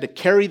always had to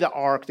carry the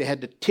ark, they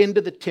had to tend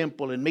to the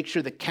temple and make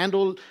sure the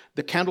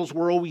candles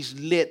were always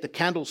lit, the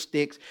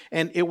candlesticks,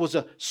 and it was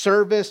a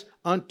service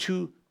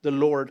unto the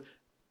Lord.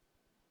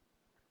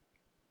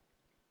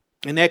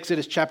 In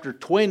Exodus chapter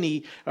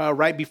 20,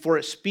 right before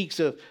it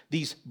speaks of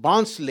these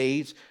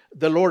bondslaves,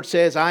 the Lord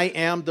says, I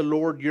am the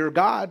Lord your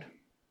God,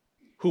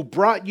 who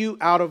brought you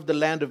out of the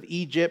land of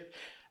Egypt,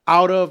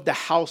 out of the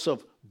house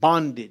of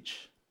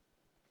bondage.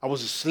 I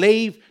was a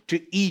slave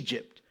to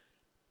Egypt,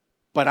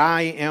 but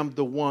I am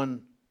the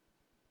one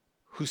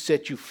who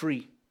set you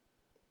free.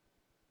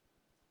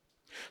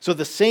 So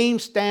the same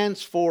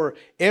stands for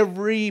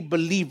every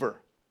believer.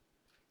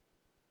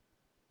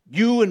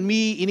 You and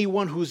me,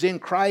 anyone who's in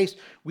Christ,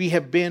 we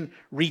have been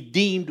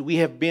redeemed. We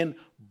have been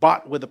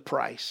bought with a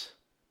price.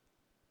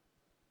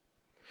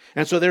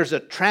 And so there's a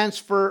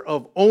transfer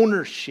of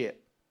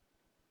ownership.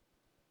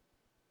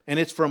 And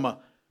it's from a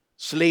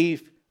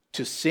slave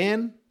to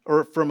sin,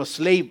 or from a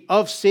slave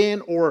of sin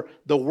or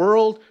the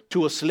world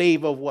to a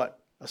slave of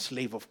what? A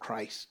slave of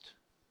Christ.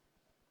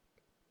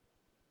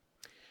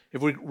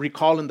 If we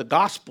recall in the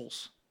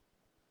Gospels,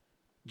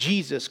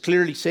 Jesus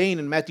clearly saying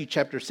in Matthew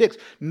chapter 6,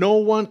 no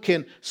one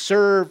can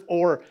serve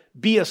or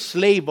be a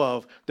slave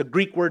of, the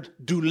Greek word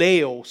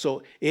douleo.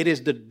 So it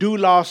is the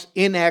doulos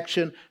in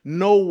action.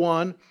 No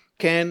one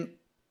can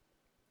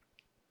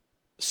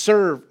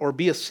serve or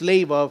be a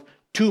slave of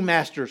two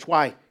masters.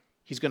 Why?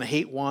 He's going to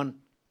hate one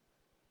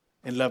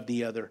and love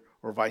the other,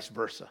 or vice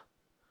versa.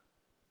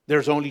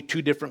 There's only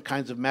two different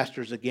kinds of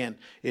masters again.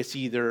 It's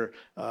either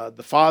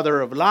the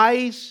father of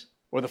lies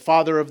or the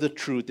father of the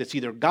truth. It's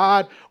either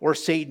God or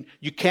Satan.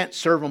 You can't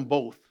serve them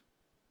both.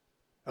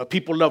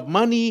 People love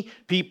money.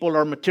 People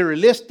are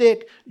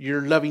materialistic.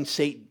 You're loving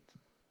Satan.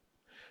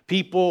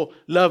 People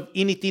love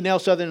anything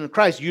else other than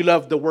Christ. You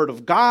love the Word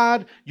of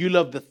God. You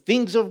love the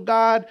things of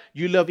God.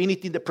 You love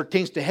anything that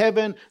pertains to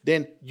heaven.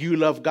 Then you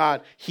love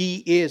God.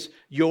 He is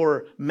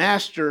your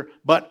master.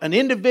 But an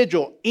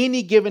individual,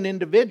 any given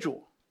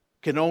individual,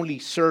 can only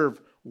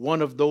serve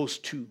one of those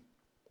two.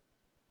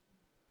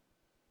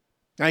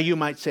 Now you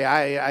might say,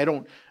 I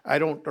don't,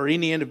 or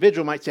any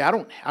individual might say, I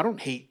don't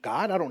hate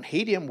God. I don't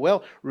hate him.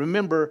 Well,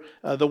 remember,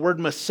 the word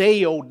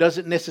maseo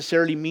doesn't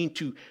necessarily mean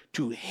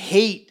to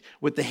hate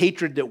with the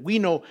hatred that we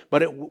know,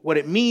 but what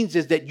it means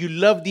is that you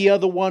love the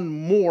other one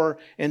more,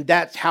 and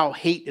that's how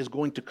hate is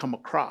going to come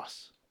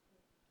across.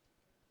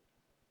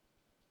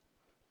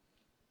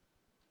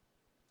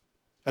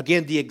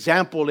 Again, the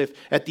example, if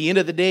at the end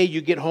of the day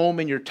you get home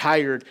and you're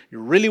tired, you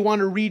really want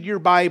to read your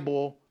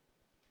Bible,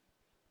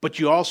 but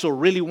you also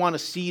really want to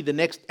see the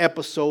next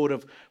episode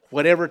of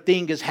whatever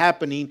thing is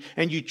happening,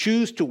 and you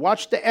choose to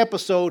watch the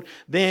episode,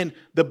 then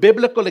the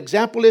biblical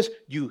example is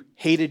you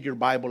hated your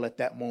Bible at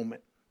that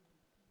moment.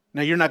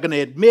 Now, you're not going to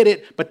admit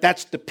it, but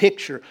that's the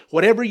picture.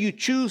 Whatever you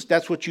choose,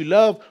 that's what you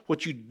love.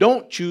 What you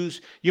don't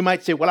choose, you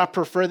might say, well, I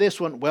prefer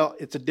this one. Well,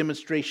 it's a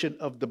demonstration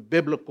of the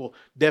biblical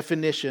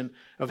definition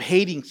of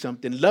hating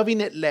something, loving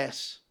it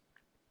less.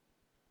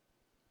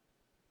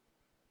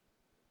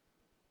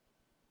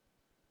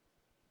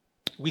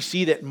 we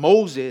see that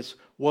Moses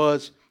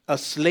was a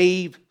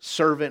slave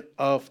servant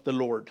of the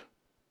Lord.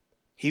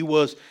 He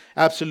was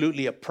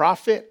absolutely a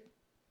prophet.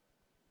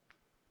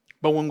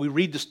 But when we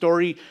read the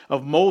story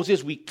of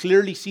Moses, we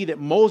clearly see that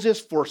Moses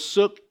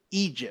forsook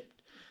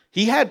Egypt.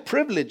 He had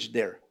privilege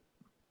there.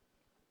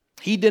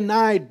 He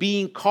denied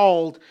being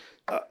called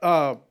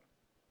the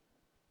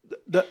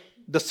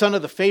son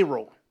of the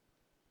Pharaoh.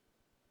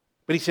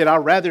 But he said, I'd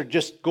rather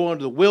just go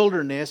into the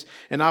wilderness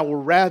and I will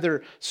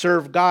rather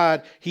serve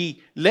God.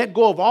 He let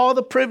go of all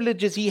the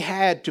privileges he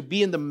had to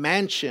be in the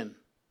mansion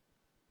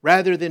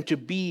rather than to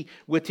be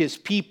with his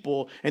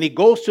people. And he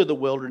goes to the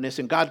wilderness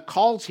and God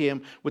calls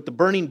him with the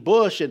burning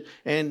bush.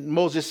 And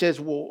Moses says,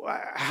 well,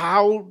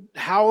 how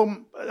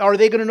are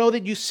they going to know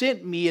that you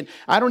sent me? And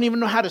I don't even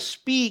know how to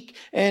speak.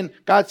 And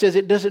God says,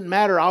 it doesn't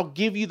matter. I'll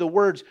give you the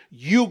words.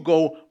 You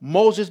go.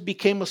 Moses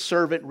became a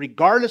servant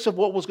regardless of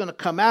what was going to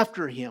come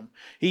after him.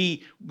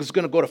 He was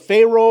going to go to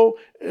Pharaoh.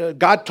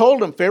 God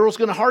told him, Pharaoh's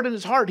going to harden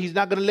his heart. He's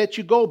not going to let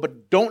you go,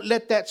 but don't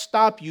let that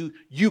stop you.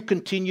 You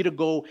continue to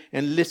go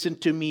and listen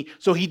to me.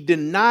 So he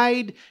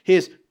denied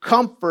his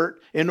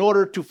comfort in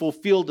order to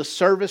fulfill the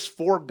service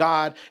for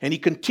God, and he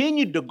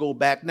continued to go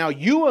back. Now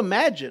you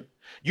imagine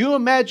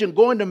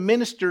going to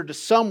minister to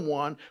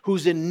someone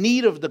who's in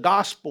need of the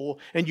gospel,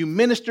 and you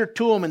minister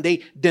to them and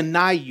they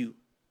deny you.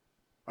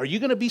 Are you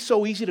going to be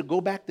so easy to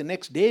go back the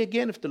next day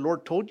again if the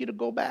Lord told you to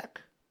go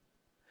back?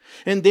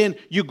 And then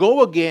you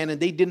go again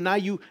and they deny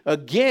you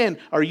again.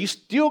 Are you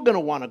still going to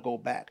want to go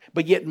back?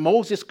 But yet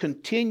Moses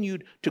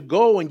continued to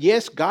go. And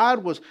yes,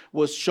 God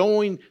was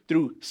showing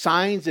through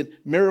signs and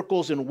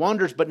miracles and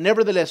wonders. But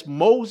nevertheless,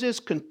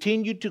 Moses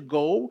continued to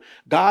go.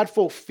 God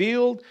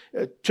fulfilled,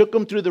 took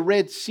him through the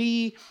Red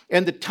Sea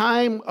and the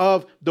time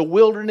of the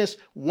wilderness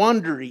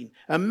wandering.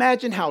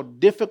 Imagine how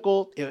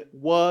difficult it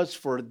was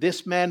for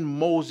this man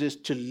Moses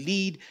to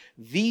lead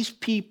these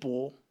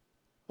people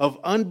of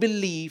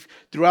unbelief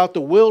throughout the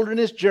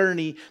wilderness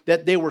journey,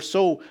 that they were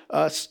so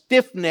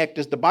stiff-necked,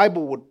 as the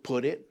Bible would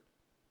put it.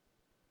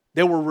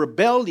 They were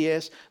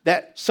rebellious,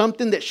 that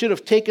something that should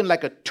have taken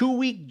like a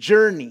 2-week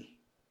journey,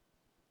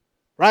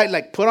 right?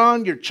 Like put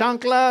on your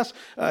chanclas,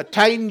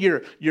 tighten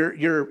your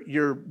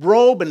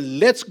robe, and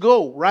let's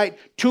go, right?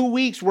 2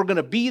 weeks, we're going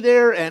to be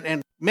there,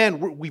 and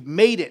man, we've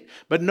made it.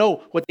 But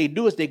no, what they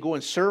do is they go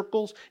in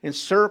circles and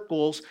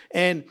circles,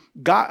 and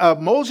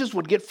Moses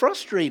would get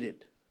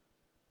frustrated.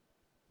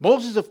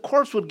 Moses, of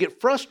course, would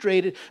get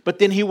frustrated, but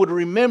then he would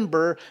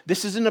remember,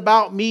 this isn't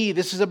about me,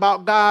 this is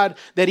about God.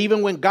 That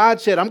even when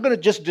God said, I'm going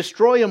to just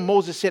destroy him,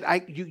 Moses said,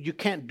 you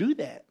can't do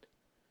that.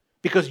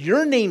 Because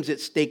your name's at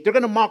stake. They're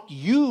going to mock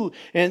you,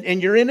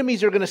 and your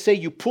enemies are going to say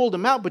you pulled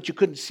them out, but you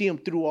couldn't see them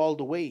through all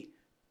the way.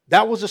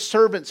 That was a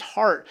servant's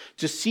heart,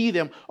 to see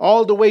them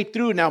all the way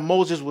through. Now,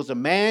 Moses was a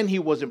man. He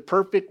wasn't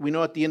perfect. We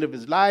know at the end of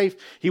his life,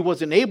 he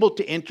wasn't able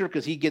to enter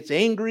because he gets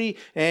angry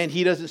and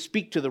he doesn't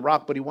speak to the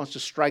rock, but he wants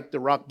to strike the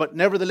rock. But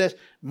nevertheless,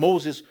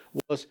 Moses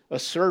was a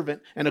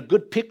servant, and a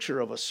good picture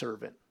of a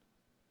servant.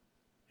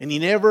 And he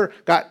never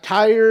got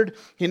tired.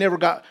 He never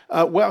got,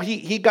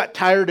 he got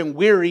tired and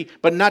weary,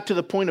 but not to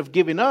the point of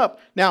giving up.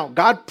 Now,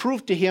 God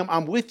proved to him,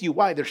 I'm with you.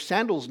 Why? Their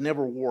sandals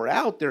never wore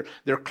out.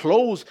 Their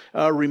clothes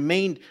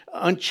remained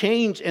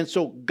unchanged. And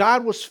so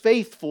God was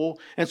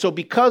faithful. And so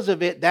because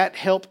of it, that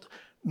helped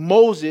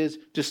Moses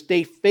to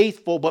stay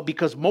faithful. But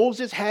because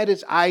Moses had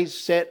his eyes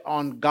set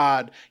on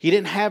God, he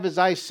didn't have his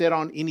eyes set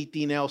on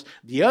anything else.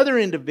 The other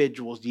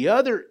individuals, the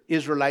other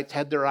Israelites,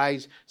 had their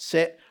eyes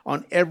set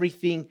on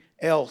everything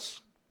else.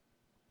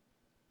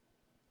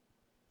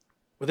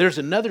 Well, there's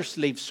another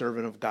slave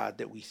servant of God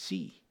that we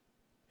see.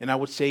 And I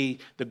would say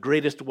the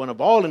greatest one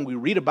of all, and we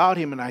read about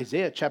him in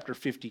Isaiah chapter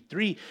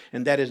 53,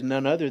 and that is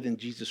none other than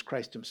Jesus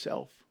Christ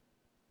himself.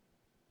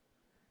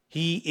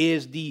 He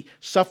is the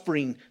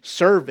suffering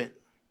servant.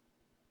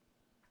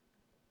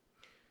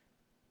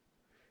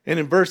 And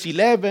in verse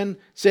 11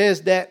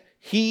 says that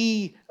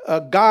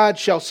God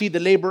shall see the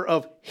labor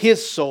of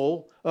his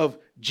soul, of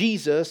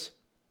Jesus,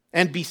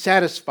 and be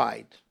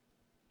satisfied.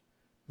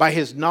 By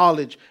his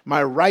knowledge,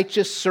 my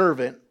righteous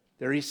servant,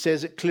 there he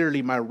says it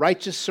clearly, my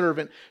righteous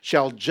servant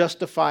shall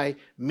justify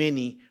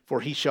many,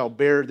 for he shall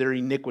bear their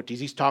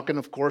iniquities. He's talking,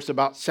 of course,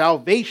 about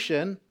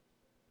salvation.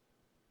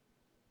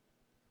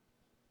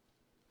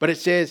 But it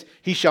says,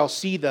 he shall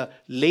see the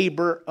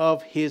labor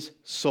of his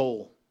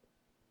soul.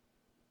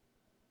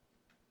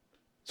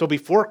 So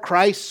before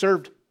Christ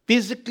served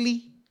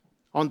physically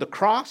on the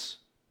cross,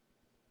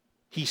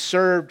 he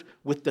served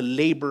with the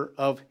labor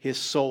of his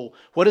soul.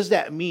 What does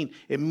that mean?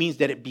 It means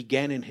that it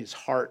began in his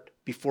heart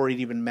before it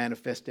even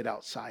manifested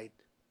outside.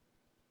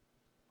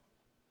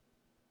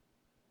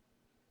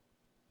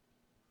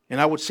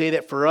 And I would say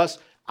that for us,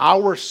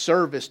 our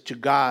service to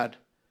God,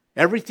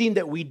 everything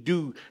that we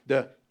do,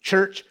 the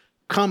church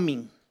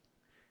coming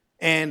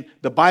and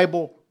the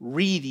Bible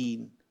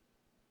reading,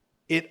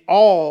 it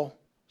all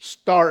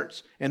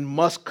starts and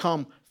must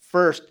come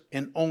first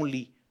and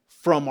only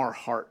from our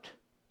heart.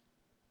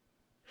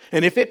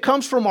 And if it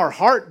comes from our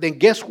heart, then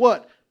guess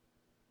what?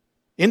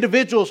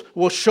 Individuals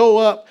will show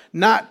up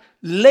not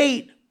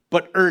late,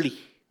 but early.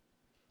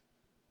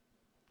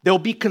 They'll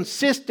be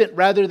consistent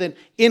rather than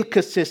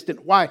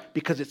inconsistent. Why?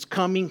 Because it's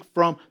coming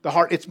from the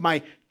heart. It's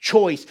my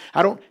choice.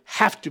 I don't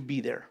have to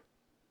be there.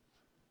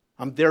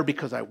 I'm there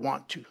because I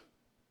want to.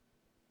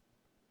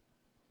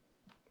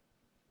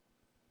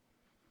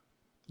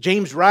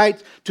 James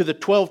writes to the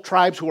 12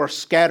 tribes who are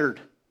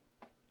scattered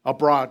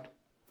abroad.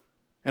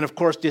 And of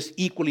course, this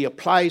equally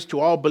applies to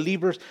all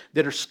believers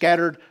that are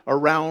scattered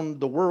around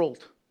the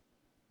world.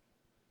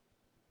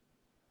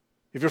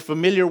 If you're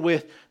familiar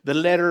with the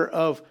letter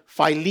of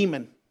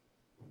Philemon,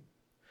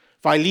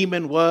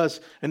 Philemon was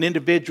an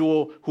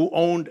individual who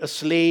owned a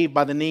slave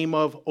by the name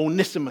of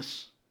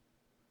Onesimus.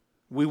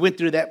 We went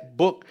through that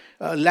book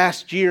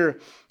last year,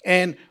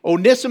 and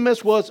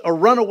Onesimus was a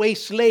runaway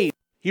slave.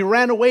 He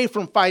ran away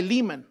from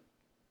Philemon,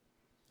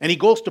 and he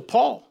goes to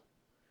Paul,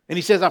 and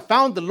he says, I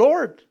found the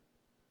Lord.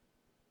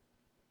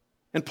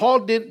 And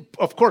Paul didn't,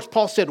 of course,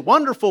 Paul said,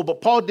 wonderful,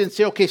 but Paul didn't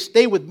say, okay,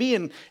 stay with me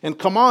and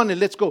come on and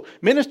let's go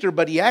minister.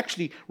 But he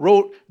actually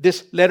wrote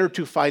this letter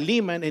to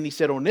Philemon, and he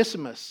said,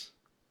 Onesimus,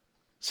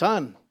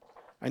 son,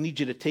 I need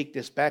you to take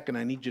this back, and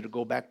I need you to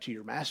go back to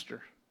your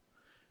master,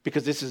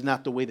 because this is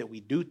not the way that we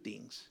do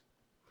things.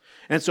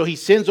 And so he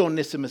sends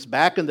Onesimus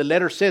back, and the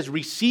letter says,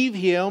 receive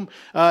him,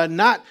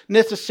 not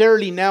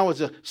necessarily now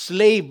as a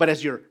slave, but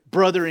as your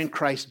brother in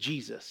Christ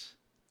Jesus,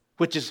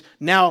 which is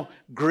now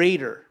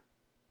greater.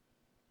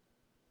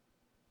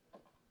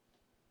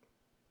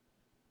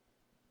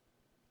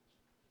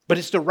 But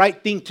it's the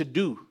right thing to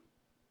do.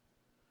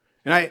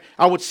 And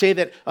I would say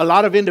that a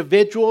lot of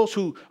individuals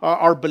who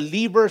are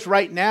believers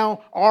right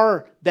now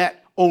are that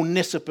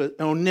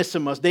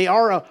Onesimus. They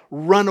are a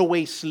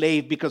runaway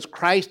slave because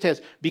Christ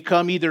has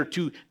become either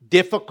too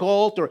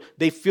difficult, or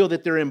they feel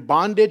that they're in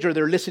bondage, or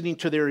they're listening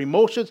to their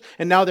emotions,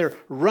 and now they're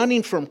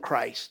running from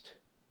Christ.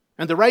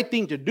 And the right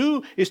thing to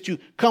do is to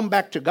come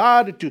back to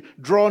God and to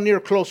draw near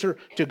closer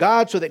to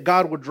God so that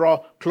God would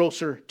draw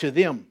closer to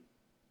them.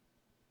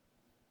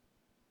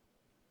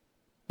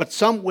 But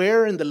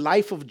somewhere in the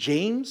life of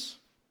James,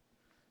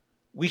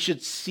 we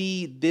should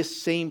see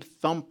this same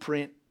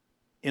thumbprint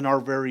in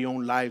our very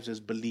own lives as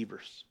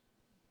believers.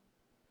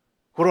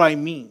 What do I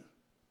mean?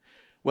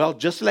 Well,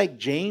 just like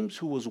James,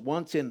 who was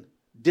once in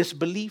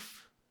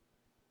disbelief,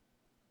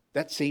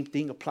 that same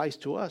thing applies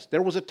to us.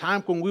 There was a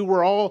time when we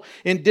were all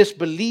in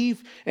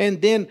disbelief,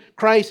 and then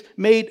Christ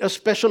made a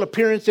special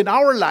appearance in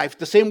our life,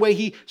 the same way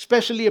he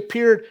specially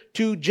appeared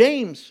to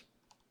James.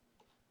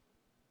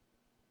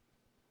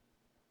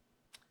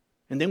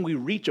 And then we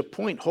reach a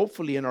point,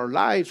 hopefully, in our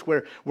lives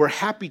where we're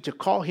happy to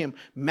call him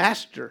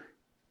master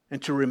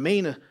and to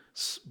remain a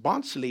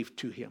bondslave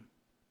to him.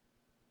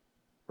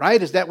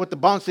 Right? Is that what the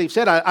bondslave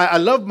said? I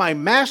love my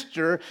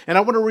master, and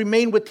I want to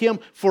remain with him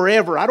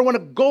forever. I don't want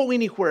to go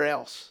anywhere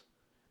else.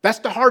 That's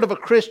the heart of a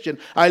Christian.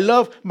 I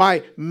love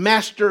my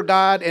master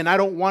God, and I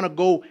don't want to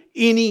go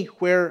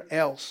anywhere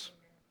else.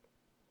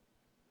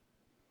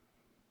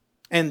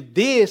 And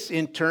this,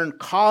 in turn,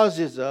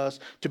 causes us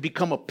to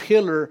become a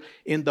pillar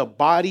in the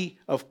body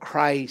of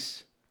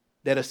Christ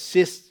that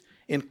assists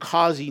in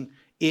causing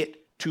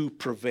it to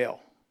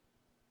prevail.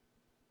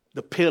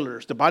 The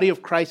pillars. The body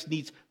of Christ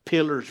needs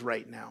pillars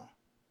right now.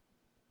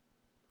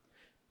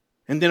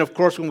 And then, of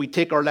course, when we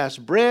take our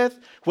last breath,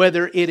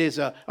 whether it is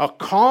a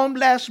calm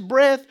last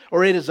breath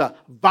or it is a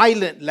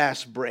violent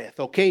last breath,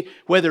 okay?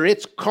 Whether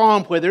it's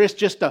calm, whether it's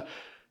just a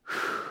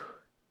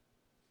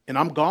and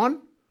I'm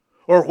gone,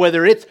 or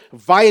whether it's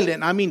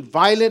violent. I mean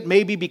violent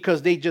maybe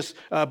because they just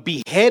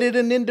beheaded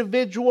an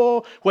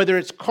individual. Whether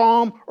it's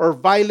calm or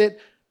violent,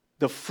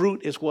 the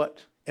fruit is what?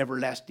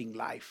 Everlasting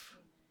life.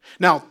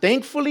 Now,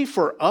 thankfully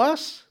for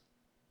us,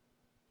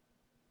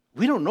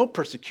 we don't know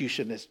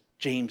persecution as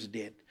James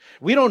did.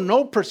 We don't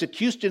know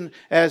persecution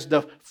as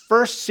the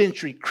first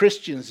century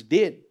Christians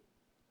did.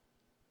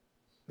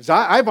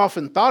 I've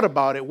often thought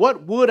about it.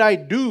 What would I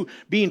do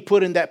being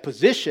put in that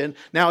position?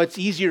 Now it's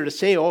easier to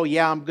say, oh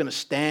yeah, I'm going to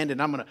stand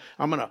and I'm going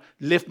to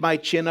lift my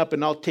chin up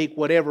and I'll take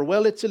whatever.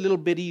 Well, it's a little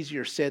bit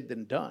easier said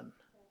than done.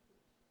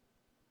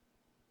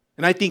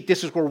 And I think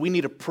this is where we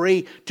need to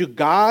pray to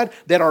God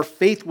that our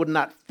faith would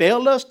not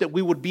fail us, that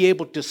we would be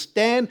able to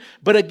stand.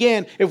 But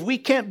again, if we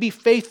can't be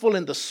faithful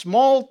in the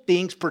small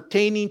things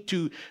pertaining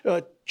to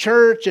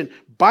church and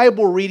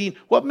Bible reading,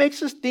 what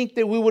makes us think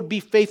that we would be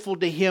faithful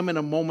to him in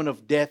a moment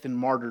of death and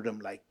martyrdom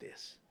like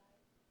this?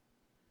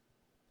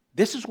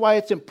 This is why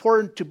it's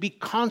important to be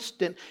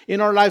constant in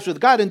our lives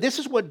with God. And this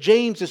is what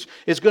James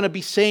is going to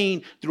be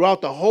saying throughout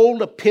the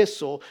whole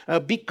epistle.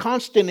 Be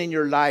constant in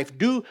your life.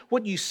 Do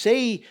what you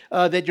say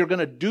that you're going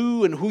to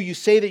do and who you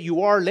say that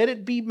you are. Let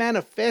it be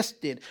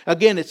manifested.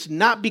 Again, it's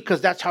not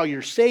because that's how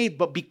you're saved,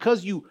 but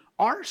because you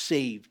are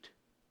saved.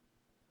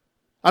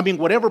 I mean,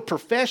 whatever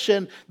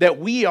profession that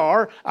we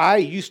are, I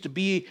used to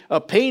be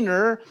a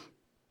painter.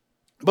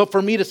 But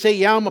for me to say,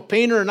 yeah, I'm a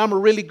painter and I'm a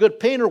really good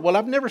painter, well,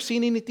 I've never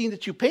seen anything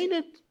that you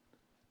painted.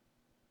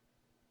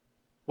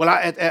 Well,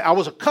 I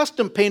was a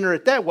custom painter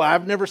at that. Well,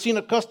 I've never seen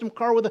a custom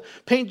car with a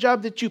paint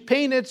job that you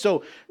painted.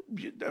 So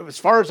as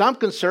far as I'm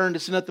concerned,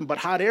 it's nothing but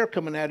hot air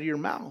coming out of your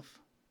mouth.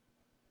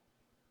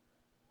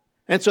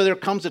 And so there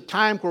comes a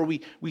time where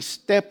we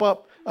step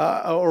up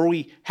or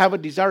we have a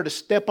desire to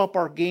step up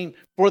our game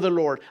for the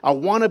Lord. I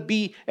want to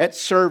be at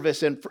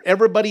service. And for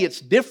everybody, it's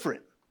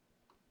different.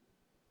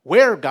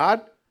 Where,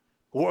 God?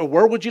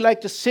 Where would you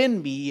like to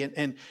send me?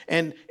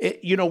 And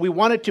we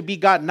want it to be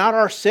God, not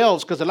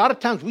ourselves. Because a lot of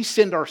times we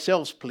send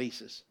ourselves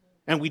places.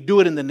 And we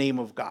do it in the name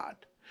of God.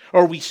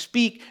 Or we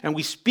speak and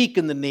we speak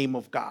in the name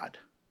of God.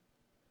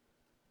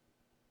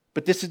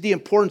 But this is the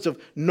importance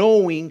of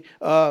knowing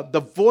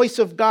the voice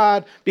of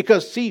God.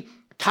 Because, see,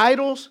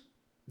 titles,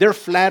 they're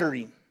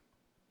flattering.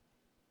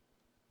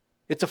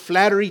 It's a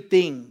flattery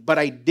thing. But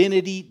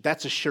identity,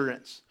 that's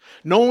assurance.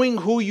 Knowing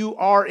who you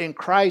are in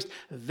Christ,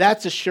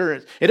 that's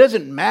assurance. It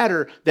doesn't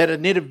matter that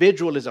an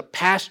individual is a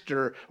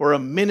pastor or a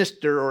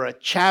minister or a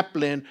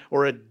chaplain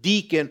or a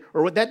deacon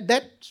or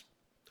that's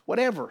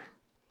whatever.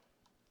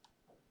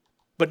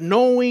 But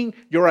knowing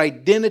your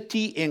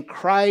identity in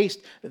Christ,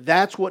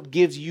 that's what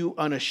gives you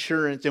an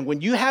assurance. And when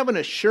you have an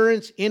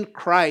assurance in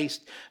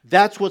Christ,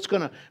 that's what's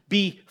going to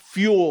be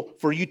fuel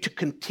for you to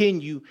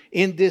continue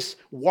in this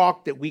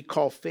walk that we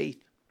call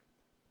faith.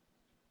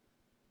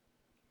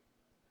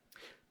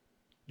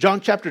 John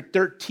chapter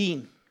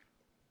 13.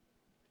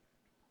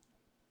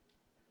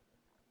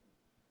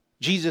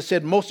 Jesus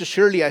said, most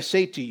assuredly I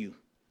say to you.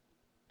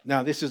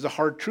 Now this is a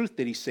hard truth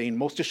that he's saying.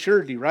 Most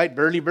assuredly, right?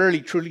 Verily,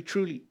 verily, truly,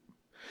 truly.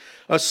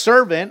 A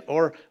servant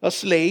or a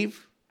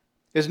slave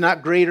is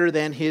not greater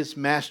than his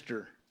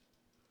master,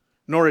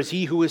 nor is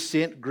he who is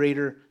sent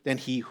greater than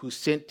he who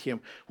sent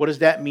him. What does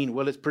that mean?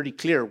 Well, it's pretty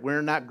clear.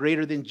 We're not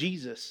greater than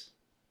Jesus.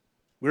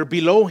 We're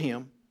below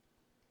him.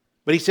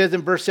 But he says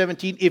in verse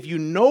 17, if you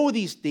know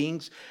these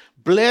things,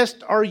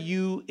 blessed are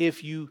you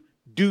if you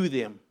do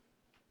them.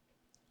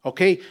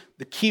 Okay,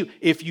 the key,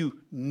 if you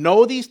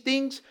know these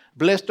things,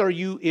 blessed are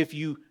you if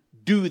you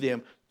do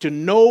them. To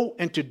know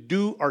and to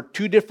do are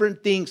two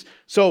different things.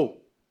 So,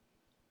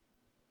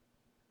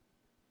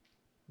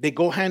 they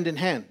go hand in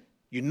hand.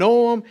 You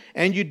know them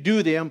and you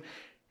do them.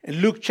 In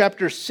Luke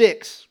chapter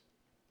 6,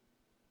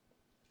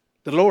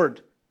 the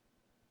Lord,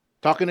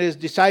 talking to his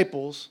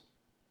disciples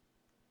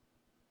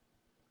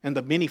and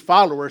the many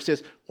followers,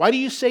 says, why do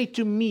you say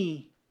to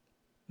me,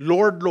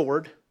 Lord,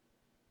 Lord,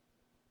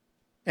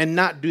 and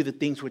not do the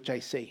things which I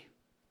say?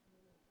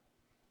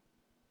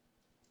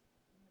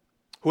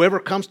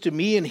 Whoever comes to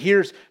me and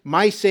hears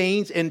my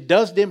sayings and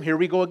does them, here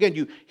we go again.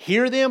 You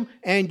hear them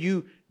and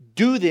you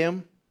do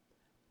them,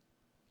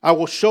 I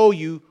will show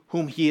you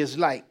whom he is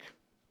like.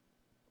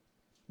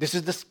 This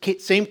is the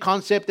same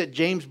concept that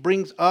James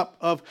brings up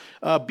of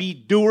be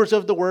doers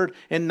of the word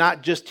and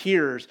not just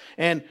hearers.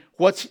 And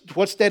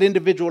what's that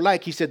individual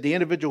like? He said the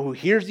individual who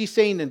hears these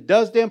sayings and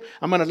does them,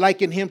 I'm going to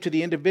liken him to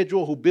the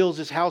individual who builds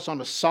his house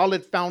on a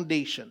solid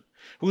foundation.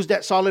 Who's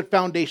that solid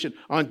foundation?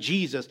 On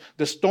Jesus.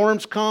 The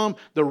storms come,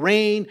 the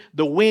rain,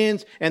 the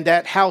winds, and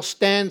that house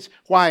stands.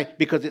 Why?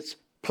 Because it's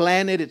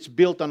planted, it's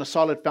built on a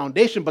solid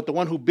foundation. But the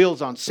one who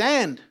builds on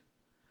sand,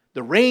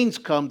 the rains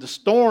come, the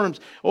storms,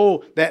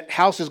 oh, that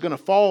house is going to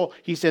fall.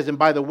 He says, and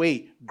by the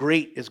way,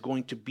 great is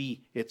going to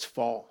be its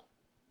fall.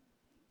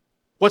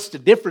 What's the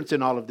difference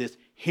in all of this?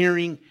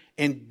 Hearing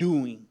and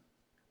doing.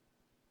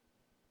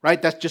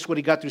 Right? That's just what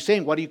he got through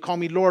saying. Why do you call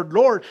me Lord,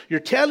 Lord? You're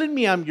telling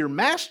me I'm your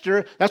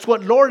master. That's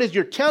what Lord is.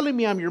 You're telling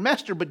me I'm your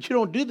master, but you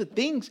don't do the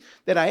things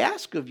that I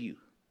ask of you.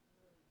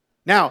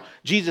 Now,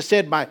 Jesus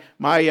said,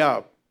 my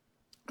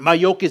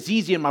yoke is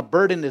easy and my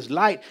burden is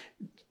light.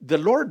 The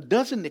Lord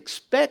doesn't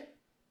expect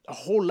a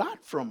whole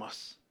lot from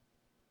us.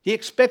 He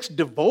expects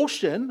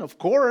devotion, of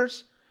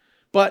course.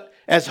 But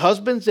as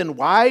husbands and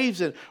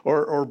wives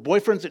or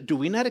boyfriends, do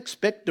we not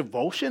expect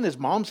devotion as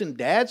moms and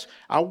dads?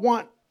 I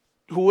want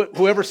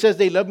whoever says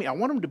they love me, I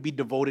want them to be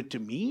devoted to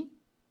me.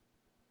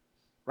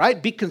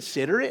 Right? Be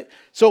considerate.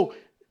 So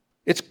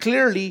it's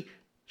clearly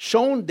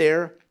shown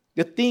there.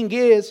 The thing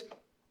is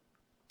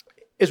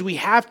we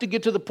have to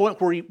get to the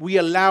point where we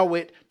allow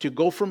it to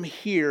go from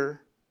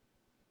here,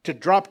 to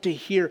drop to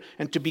here,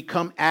 and to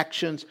become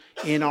actions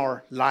in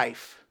our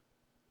life.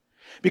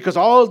 Because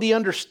all the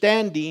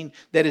understanding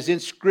that is in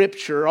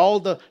Scripture,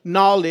 all the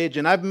knowledge,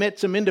 and I've met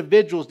some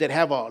individuals that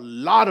have a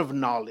lot of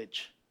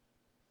knowledge,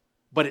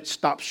 but it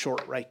stops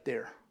short right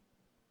there.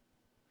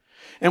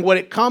 And what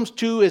it comes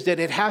to is that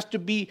it has to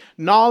be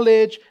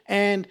knowledge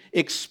and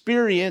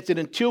experience. And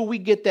until we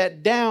get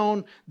that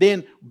down,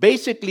 then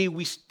basically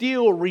we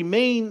still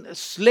remain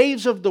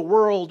slaves of the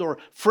world or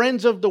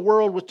friends of the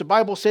world, which the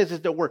Bible says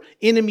is that we're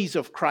enemies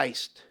of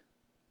Christ.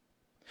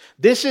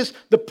 This is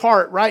the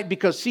part, right?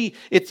 Because see,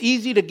 it's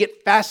easy to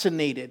get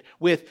fascinated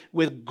with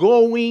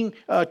going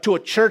to a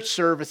church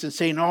service and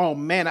saying, oh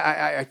man,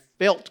 I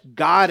felt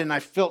God and I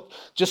felt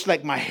just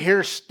like my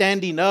hair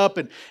standing up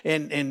and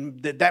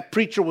that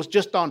preacher was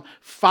just on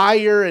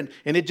fire and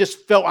it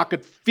just felt, I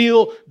could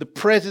feel the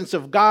presence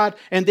of God.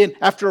 And then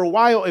after a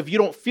while, if you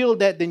don't feel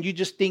that, then you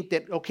just think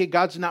that, okay,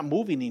 God's not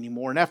moving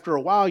anymore. And after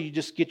a while, you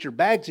just get your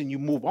bags and you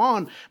move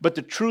on. But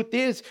the truth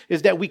is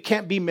that we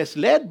can't be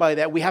misled by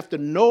that. We have to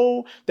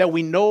know that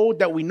we know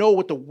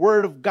what the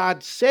Word of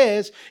God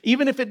says,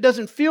 even if it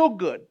doesn't feel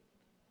good.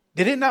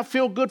 Did it not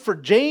feel good for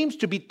James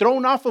to be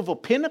thrown off of a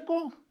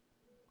pinnacle?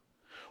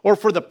 Or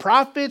for the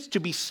prophets to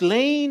be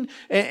slain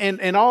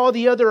and all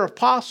the other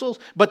apostles?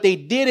 But they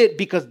did it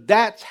because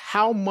that's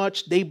how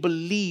much they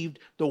believed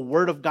the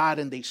word of God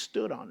and they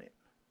stood on it.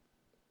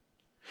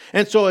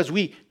 And so as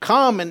we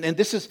come, and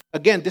this is,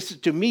 again, this is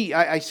to me,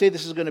 I say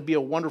this is going to be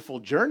a wonderful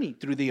journey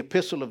through the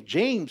epistle of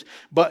James.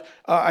 But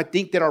I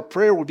think that our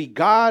prayer would be,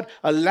 God,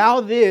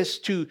 allow this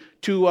to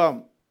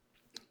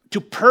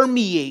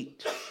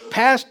permeate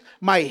past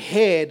my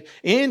head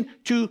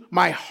into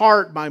my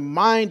heart, my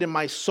mind, and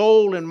my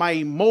soul, and my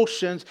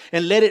emotions,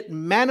 and let it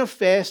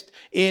manifest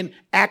in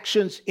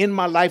actions in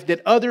my life that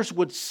others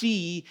would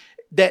see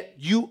that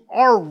you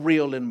are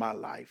real in my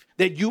life,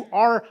 that you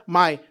are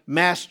my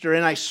master,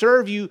 and I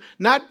serve you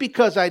not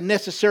because I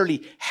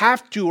necessarily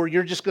have to or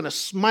you're just going to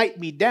smite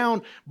me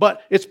down,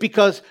 but it's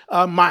because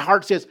my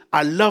heart says,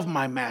 I love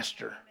my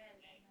master.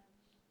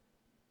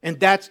 And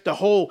that's the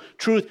whole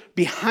truth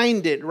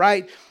behind it,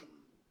 right?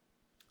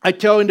 I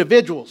tell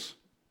individuals,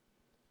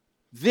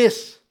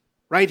 this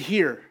right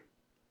here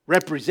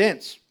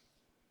represents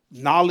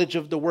knowledge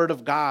of the Word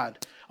of God,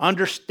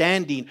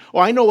 understanding. Oh,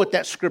 I know what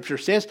that scripture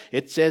says.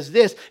 It says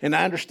this, and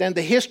I understand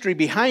the history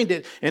behind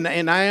it, and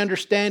I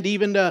understand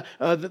even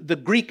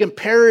the Greek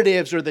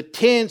imperatives or the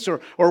tense or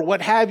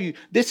what have you.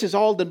 This is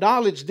all the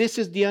knowledge. This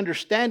is the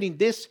understanding.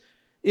 This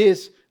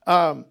is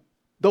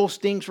those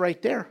things right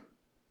there.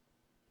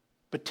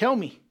 But tell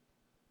me,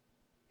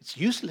 it's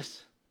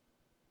useless.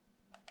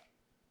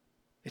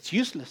 It's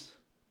useless.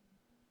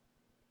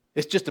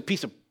 It's just a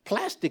piece of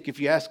plastic, if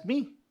you ask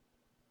me.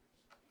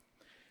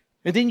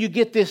 And then you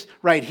get this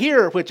right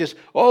here, which is,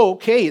 oh,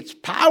 okay, it's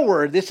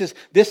power. This is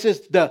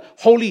the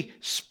Holy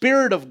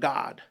Spirit of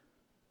God.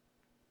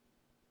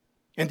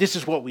 And this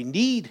is what we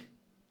need.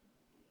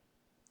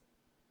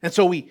 And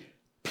so we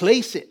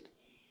place it.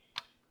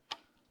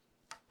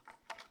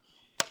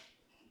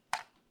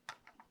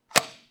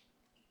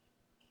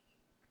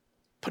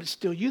 But it's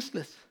still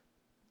useless.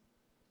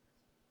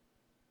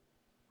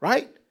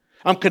 Right?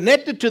 I'm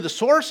connected to the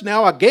source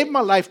now. I gave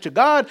my life to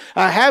God.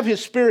 I have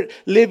His Spirit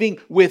living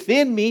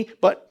within me.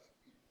 But,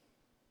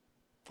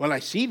 well, I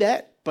see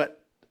that,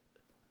 but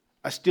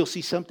I still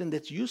see something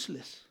that's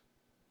useless.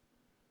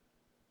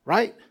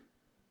 Right?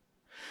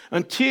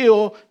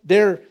 Until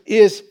there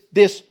is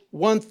this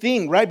one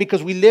thing, right?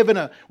 Because we live in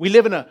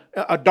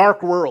a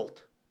dark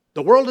world.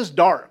 The world is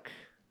dark.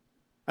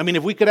 I mean,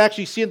 if we could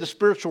actually see in the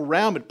spiritual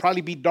realm, it'd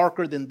probably be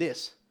darker than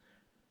this.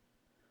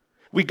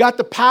 We got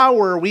the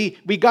power, we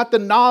got the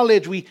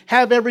knowledge, we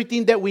have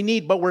everything that we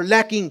need, but we're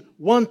lacking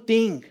one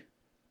thing.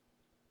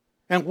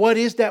 And what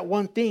is that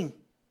one thing?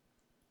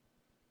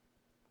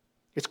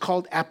 It's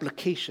called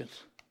application.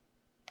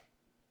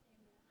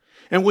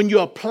 And when you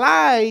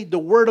apply the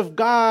Word of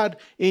God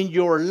in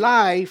your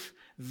life,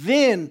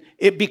 then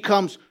it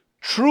becomes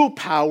true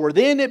power.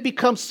 Then it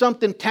becomes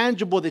something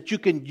tangible that you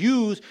can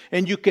use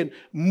and you can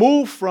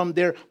move from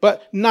there.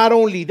 But not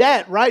only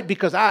that, right?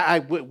 Because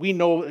we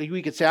know,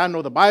 we could say, I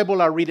know the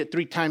Bible. I read it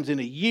 3 times in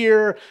a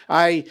year.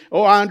 I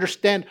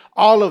understand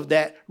all of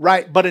that,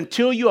 right? But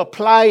until you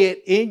apply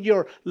it in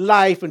your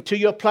life, until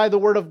you apply the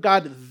Word of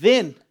God,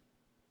 then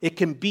it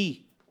can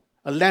be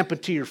a lamp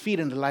unto your feet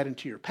and a light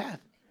unto your path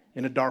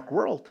in a dark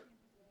world.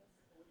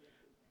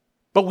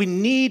 But we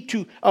need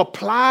to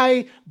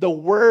apply the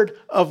Word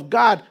of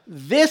God.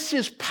 This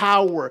is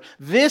power.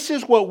 This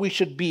is what we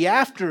should be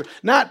after.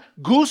 Not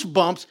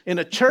goosebumps in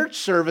a church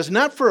service.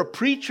 Not for a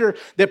preacher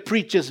that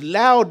preaches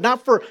loud.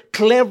 Not for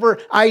clever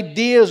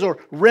ideas or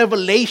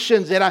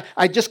revelations that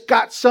I just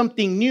got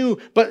something new.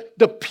 But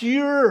the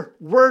pure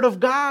Word of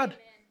God.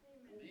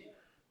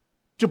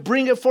 To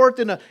bring it forth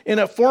in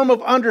a form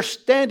of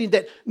understanding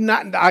that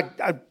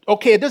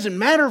okay, it doesn't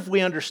matter if we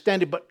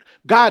understand it, but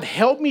God,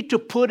 help me to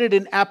put it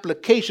in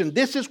application.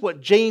 This is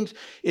what James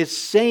is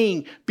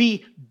saying.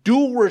 Be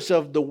doers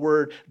of the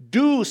word.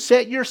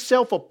 Set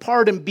yourself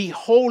apart and be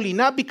holy.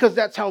 Not because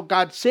that's how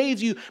God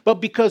saves you, but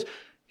because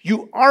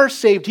you are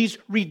saved. He's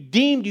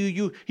redeemed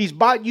you. He's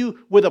bought you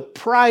with a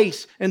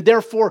price, and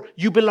therefore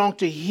you belong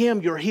to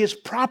Him. You're His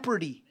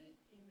property.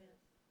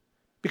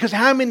 Because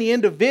how many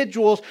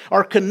individuals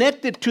are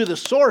connected to the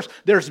source?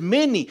 There's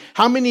many.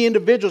 How many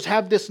individuals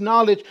have this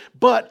knowledge,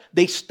 but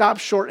they stop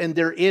short and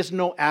there is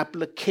no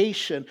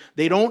application?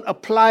 They don't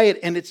apply it,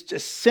 and it's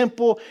as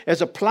simple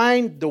as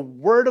applying the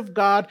Word of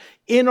God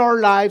in our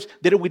lives,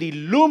 that it would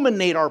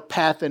illuminate our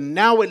path, and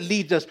now it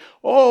leads us,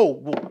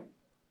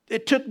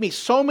 it took me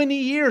so many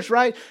years,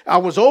 right? I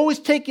was always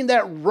taking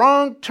that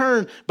wrong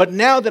turn. But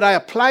now that I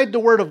applied the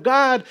Word of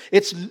God,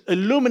 it's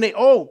illuminate.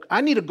 I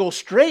need to go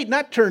straight,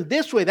 not turn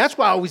this way. That's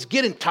why I always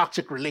get in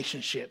toxic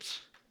relationships.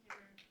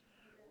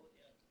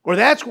 Or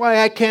that's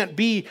why I can't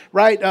be,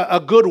 right, a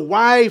good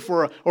wife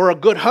or a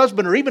good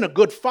husband or even a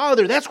good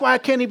father. That's why I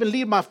can't even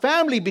lead my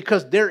family,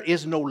 because there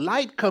is no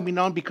light coming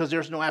on, because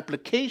there's no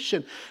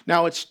application.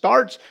 Now it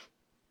starts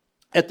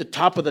at the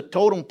top of the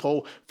totem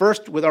pole,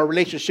 first with our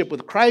relationship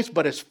with Christ,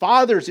 but as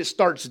fathers, it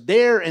starts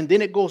there, and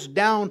then it goes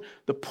down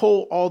the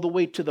pole all the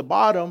way to the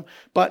bottom.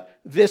 But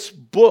this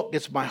book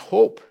is my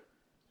hope.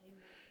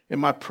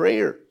 And my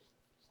prayer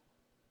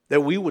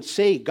that we would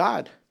say,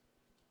 God,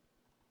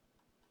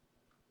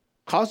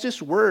 cause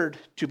this word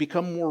to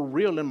become more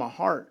real in my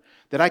heart,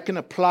 that I can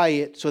apply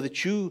it so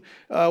that you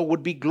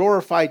would be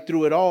glorified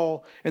through it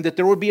all, and that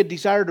there would be a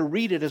desire to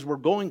read it as we're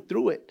going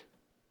through it.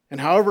 And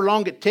however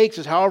long it takes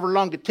is however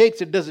long it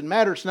takes. It doesn't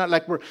matter. It's not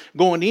like we're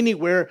going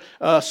anywhere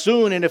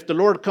soon, and if the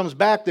Lord comes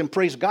back, then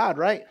praise God,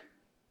 right?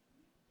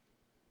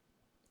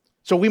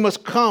 So we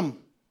must come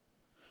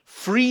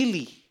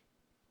freely,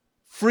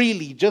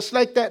 just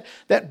like that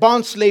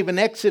bondslave in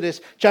Exodus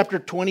chapter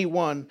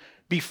 21,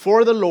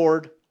 before the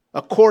Lord,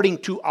 according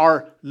to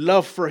our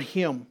love for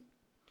Him,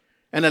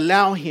 and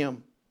allow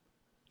Him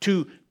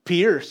to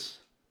pierce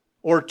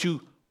or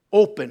to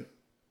open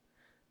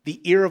the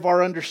ear of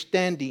our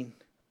understanding,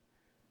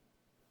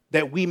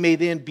 that we may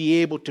then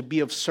be able to be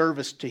of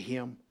service to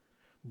Him,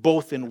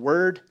 both in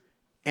word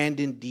and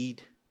in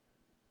deed,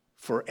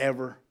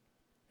 forever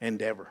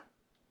and ever.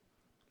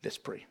 Let's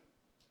pray.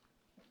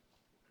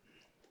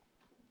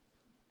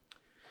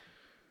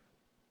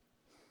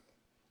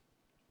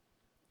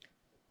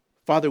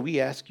 Father, we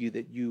ask you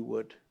that you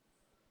would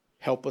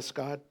help us,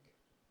 God,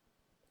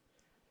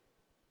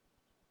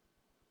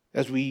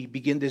 as we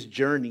begin this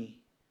journey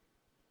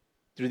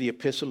through the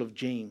epistle of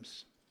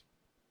James,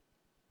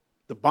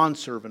 the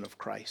bondservant of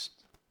Christ.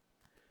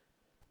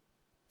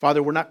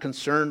 Father, we're not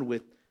concerned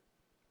with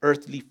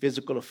earthly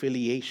physical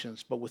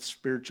affiliations, but with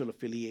spiritual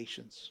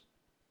affiliations.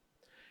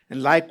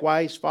 And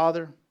likewise,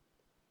 Father,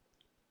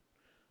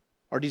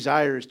 our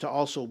desire is to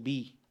also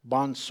be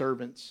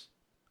bondservants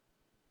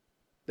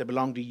that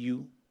belong to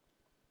you.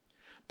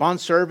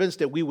 Bondservants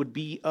that we would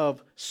be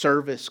of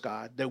service,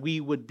 God, that we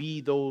would be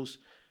those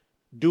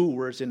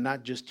doers and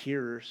not just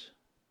hearers.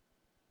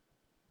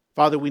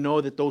 Father, we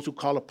know that those who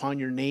call upon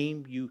your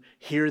name, you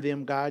hear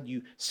them, God.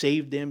 You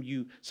save them.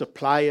 You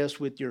supply us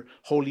with your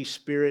Holy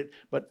Spirit.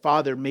 But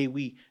Father, may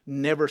we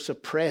never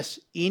suppress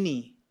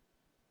any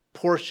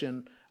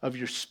portion of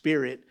your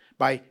Spirit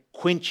by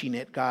quenching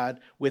it, God,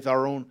 with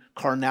our own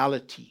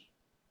carnality,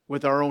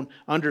 with our own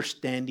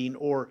understanding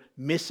or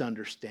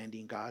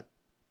misunderstanding, God.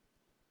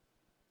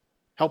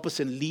 Help us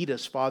and lead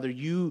us, Father.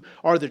 You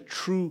are the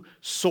true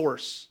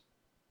source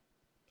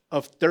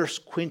of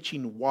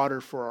thirst-quenching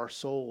water for our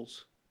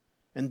souls.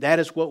 And that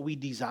is what we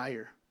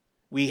desire.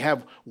 We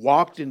have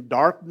walked in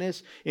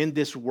darkness in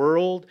this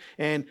world.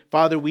 And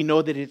Father, we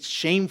know that it's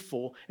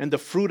shameful and the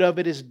fruit of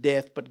it is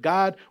death. But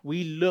God,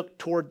 we look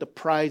toward the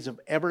prize of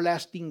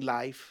everlasting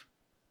life.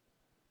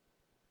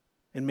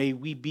 And may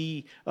we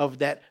be of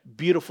that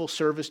beautiful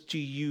service to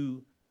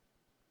you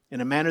in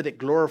a manner that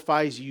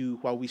glorifies you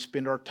while we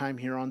spend our time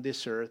here on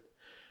this earth.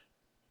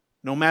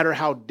 No matter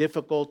how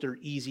difficult or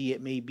easy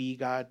it may be,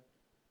 God,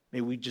 may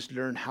we just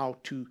learn how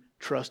to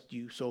trust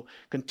you. So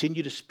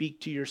continue to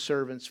speak to your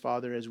servants,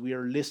 Father, as we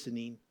are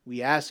listening.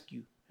 We ask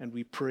you and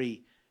we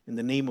pray in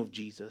the name of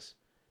Jesus.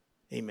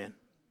 Amen.